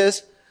saying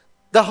this,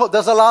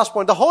 that's the last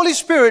point. The Holy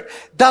Spirit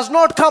does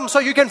not come so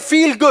you can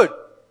feel good.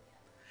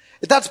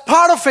 That's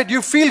part of it.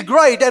 You feel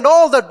great and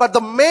all that. But the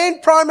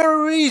main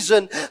primary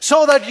reason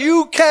so that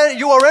you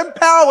are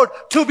empowered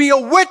to be a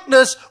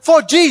witness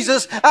for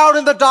Jesus out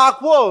in the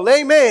dark world.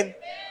 Amen.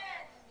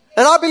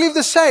 And I believe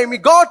the same.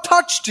 God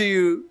touched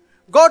you.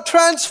 God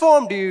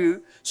transformed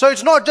you. So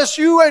it's not just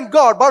you and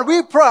God, but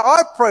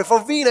I pray for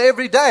Veena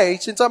every day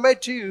since I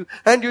met you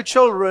and your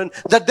children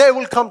that they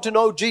will come to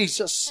know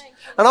Jesus.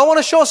 And I want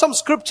to show some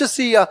scriptures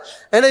here.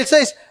 And it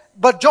says,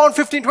 but John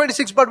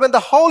 15:26, but when the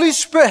Holy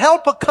Spirit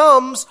helper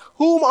comes,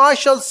 whom I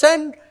shall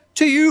send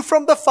to you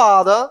from the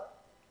Father.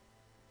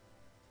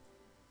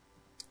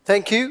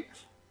 Thank you.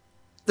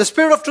 The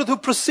Spirit of truth who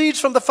proceeds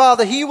from the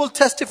Father, he will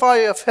testify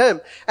of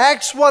him.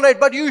 Acts 1:8,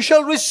 but you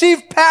shall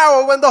receive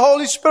power when the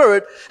Holy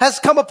Spirit has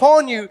come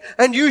upon you,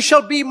 and you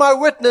shall be my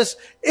witness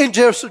in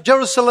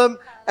Jerusalem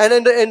and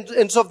in the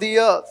ends of the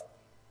earth.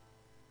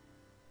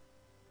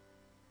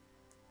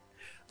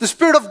 The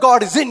Spirit of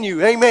God is in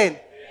you. Amen.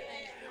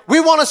 We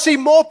want to see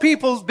more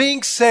people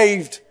being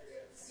saved.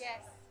 Yes.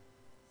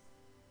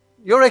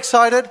 You're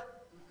excited?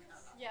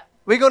 Yeah.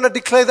 We're going to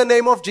declare the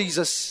name of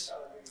Jesus.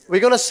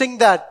 We're going to sing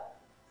that.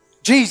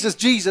 Jesus,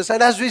 Jesus.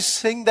 And as we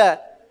sing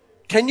that,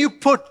 can you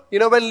put,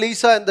 when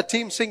Lisa and the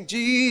team sing,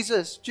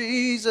 Jesus,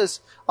 Jesus,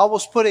 I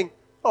was putting,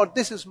 oh,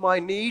 this is my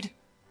need.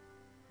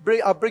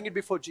 I'll bring it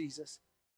before Jesus.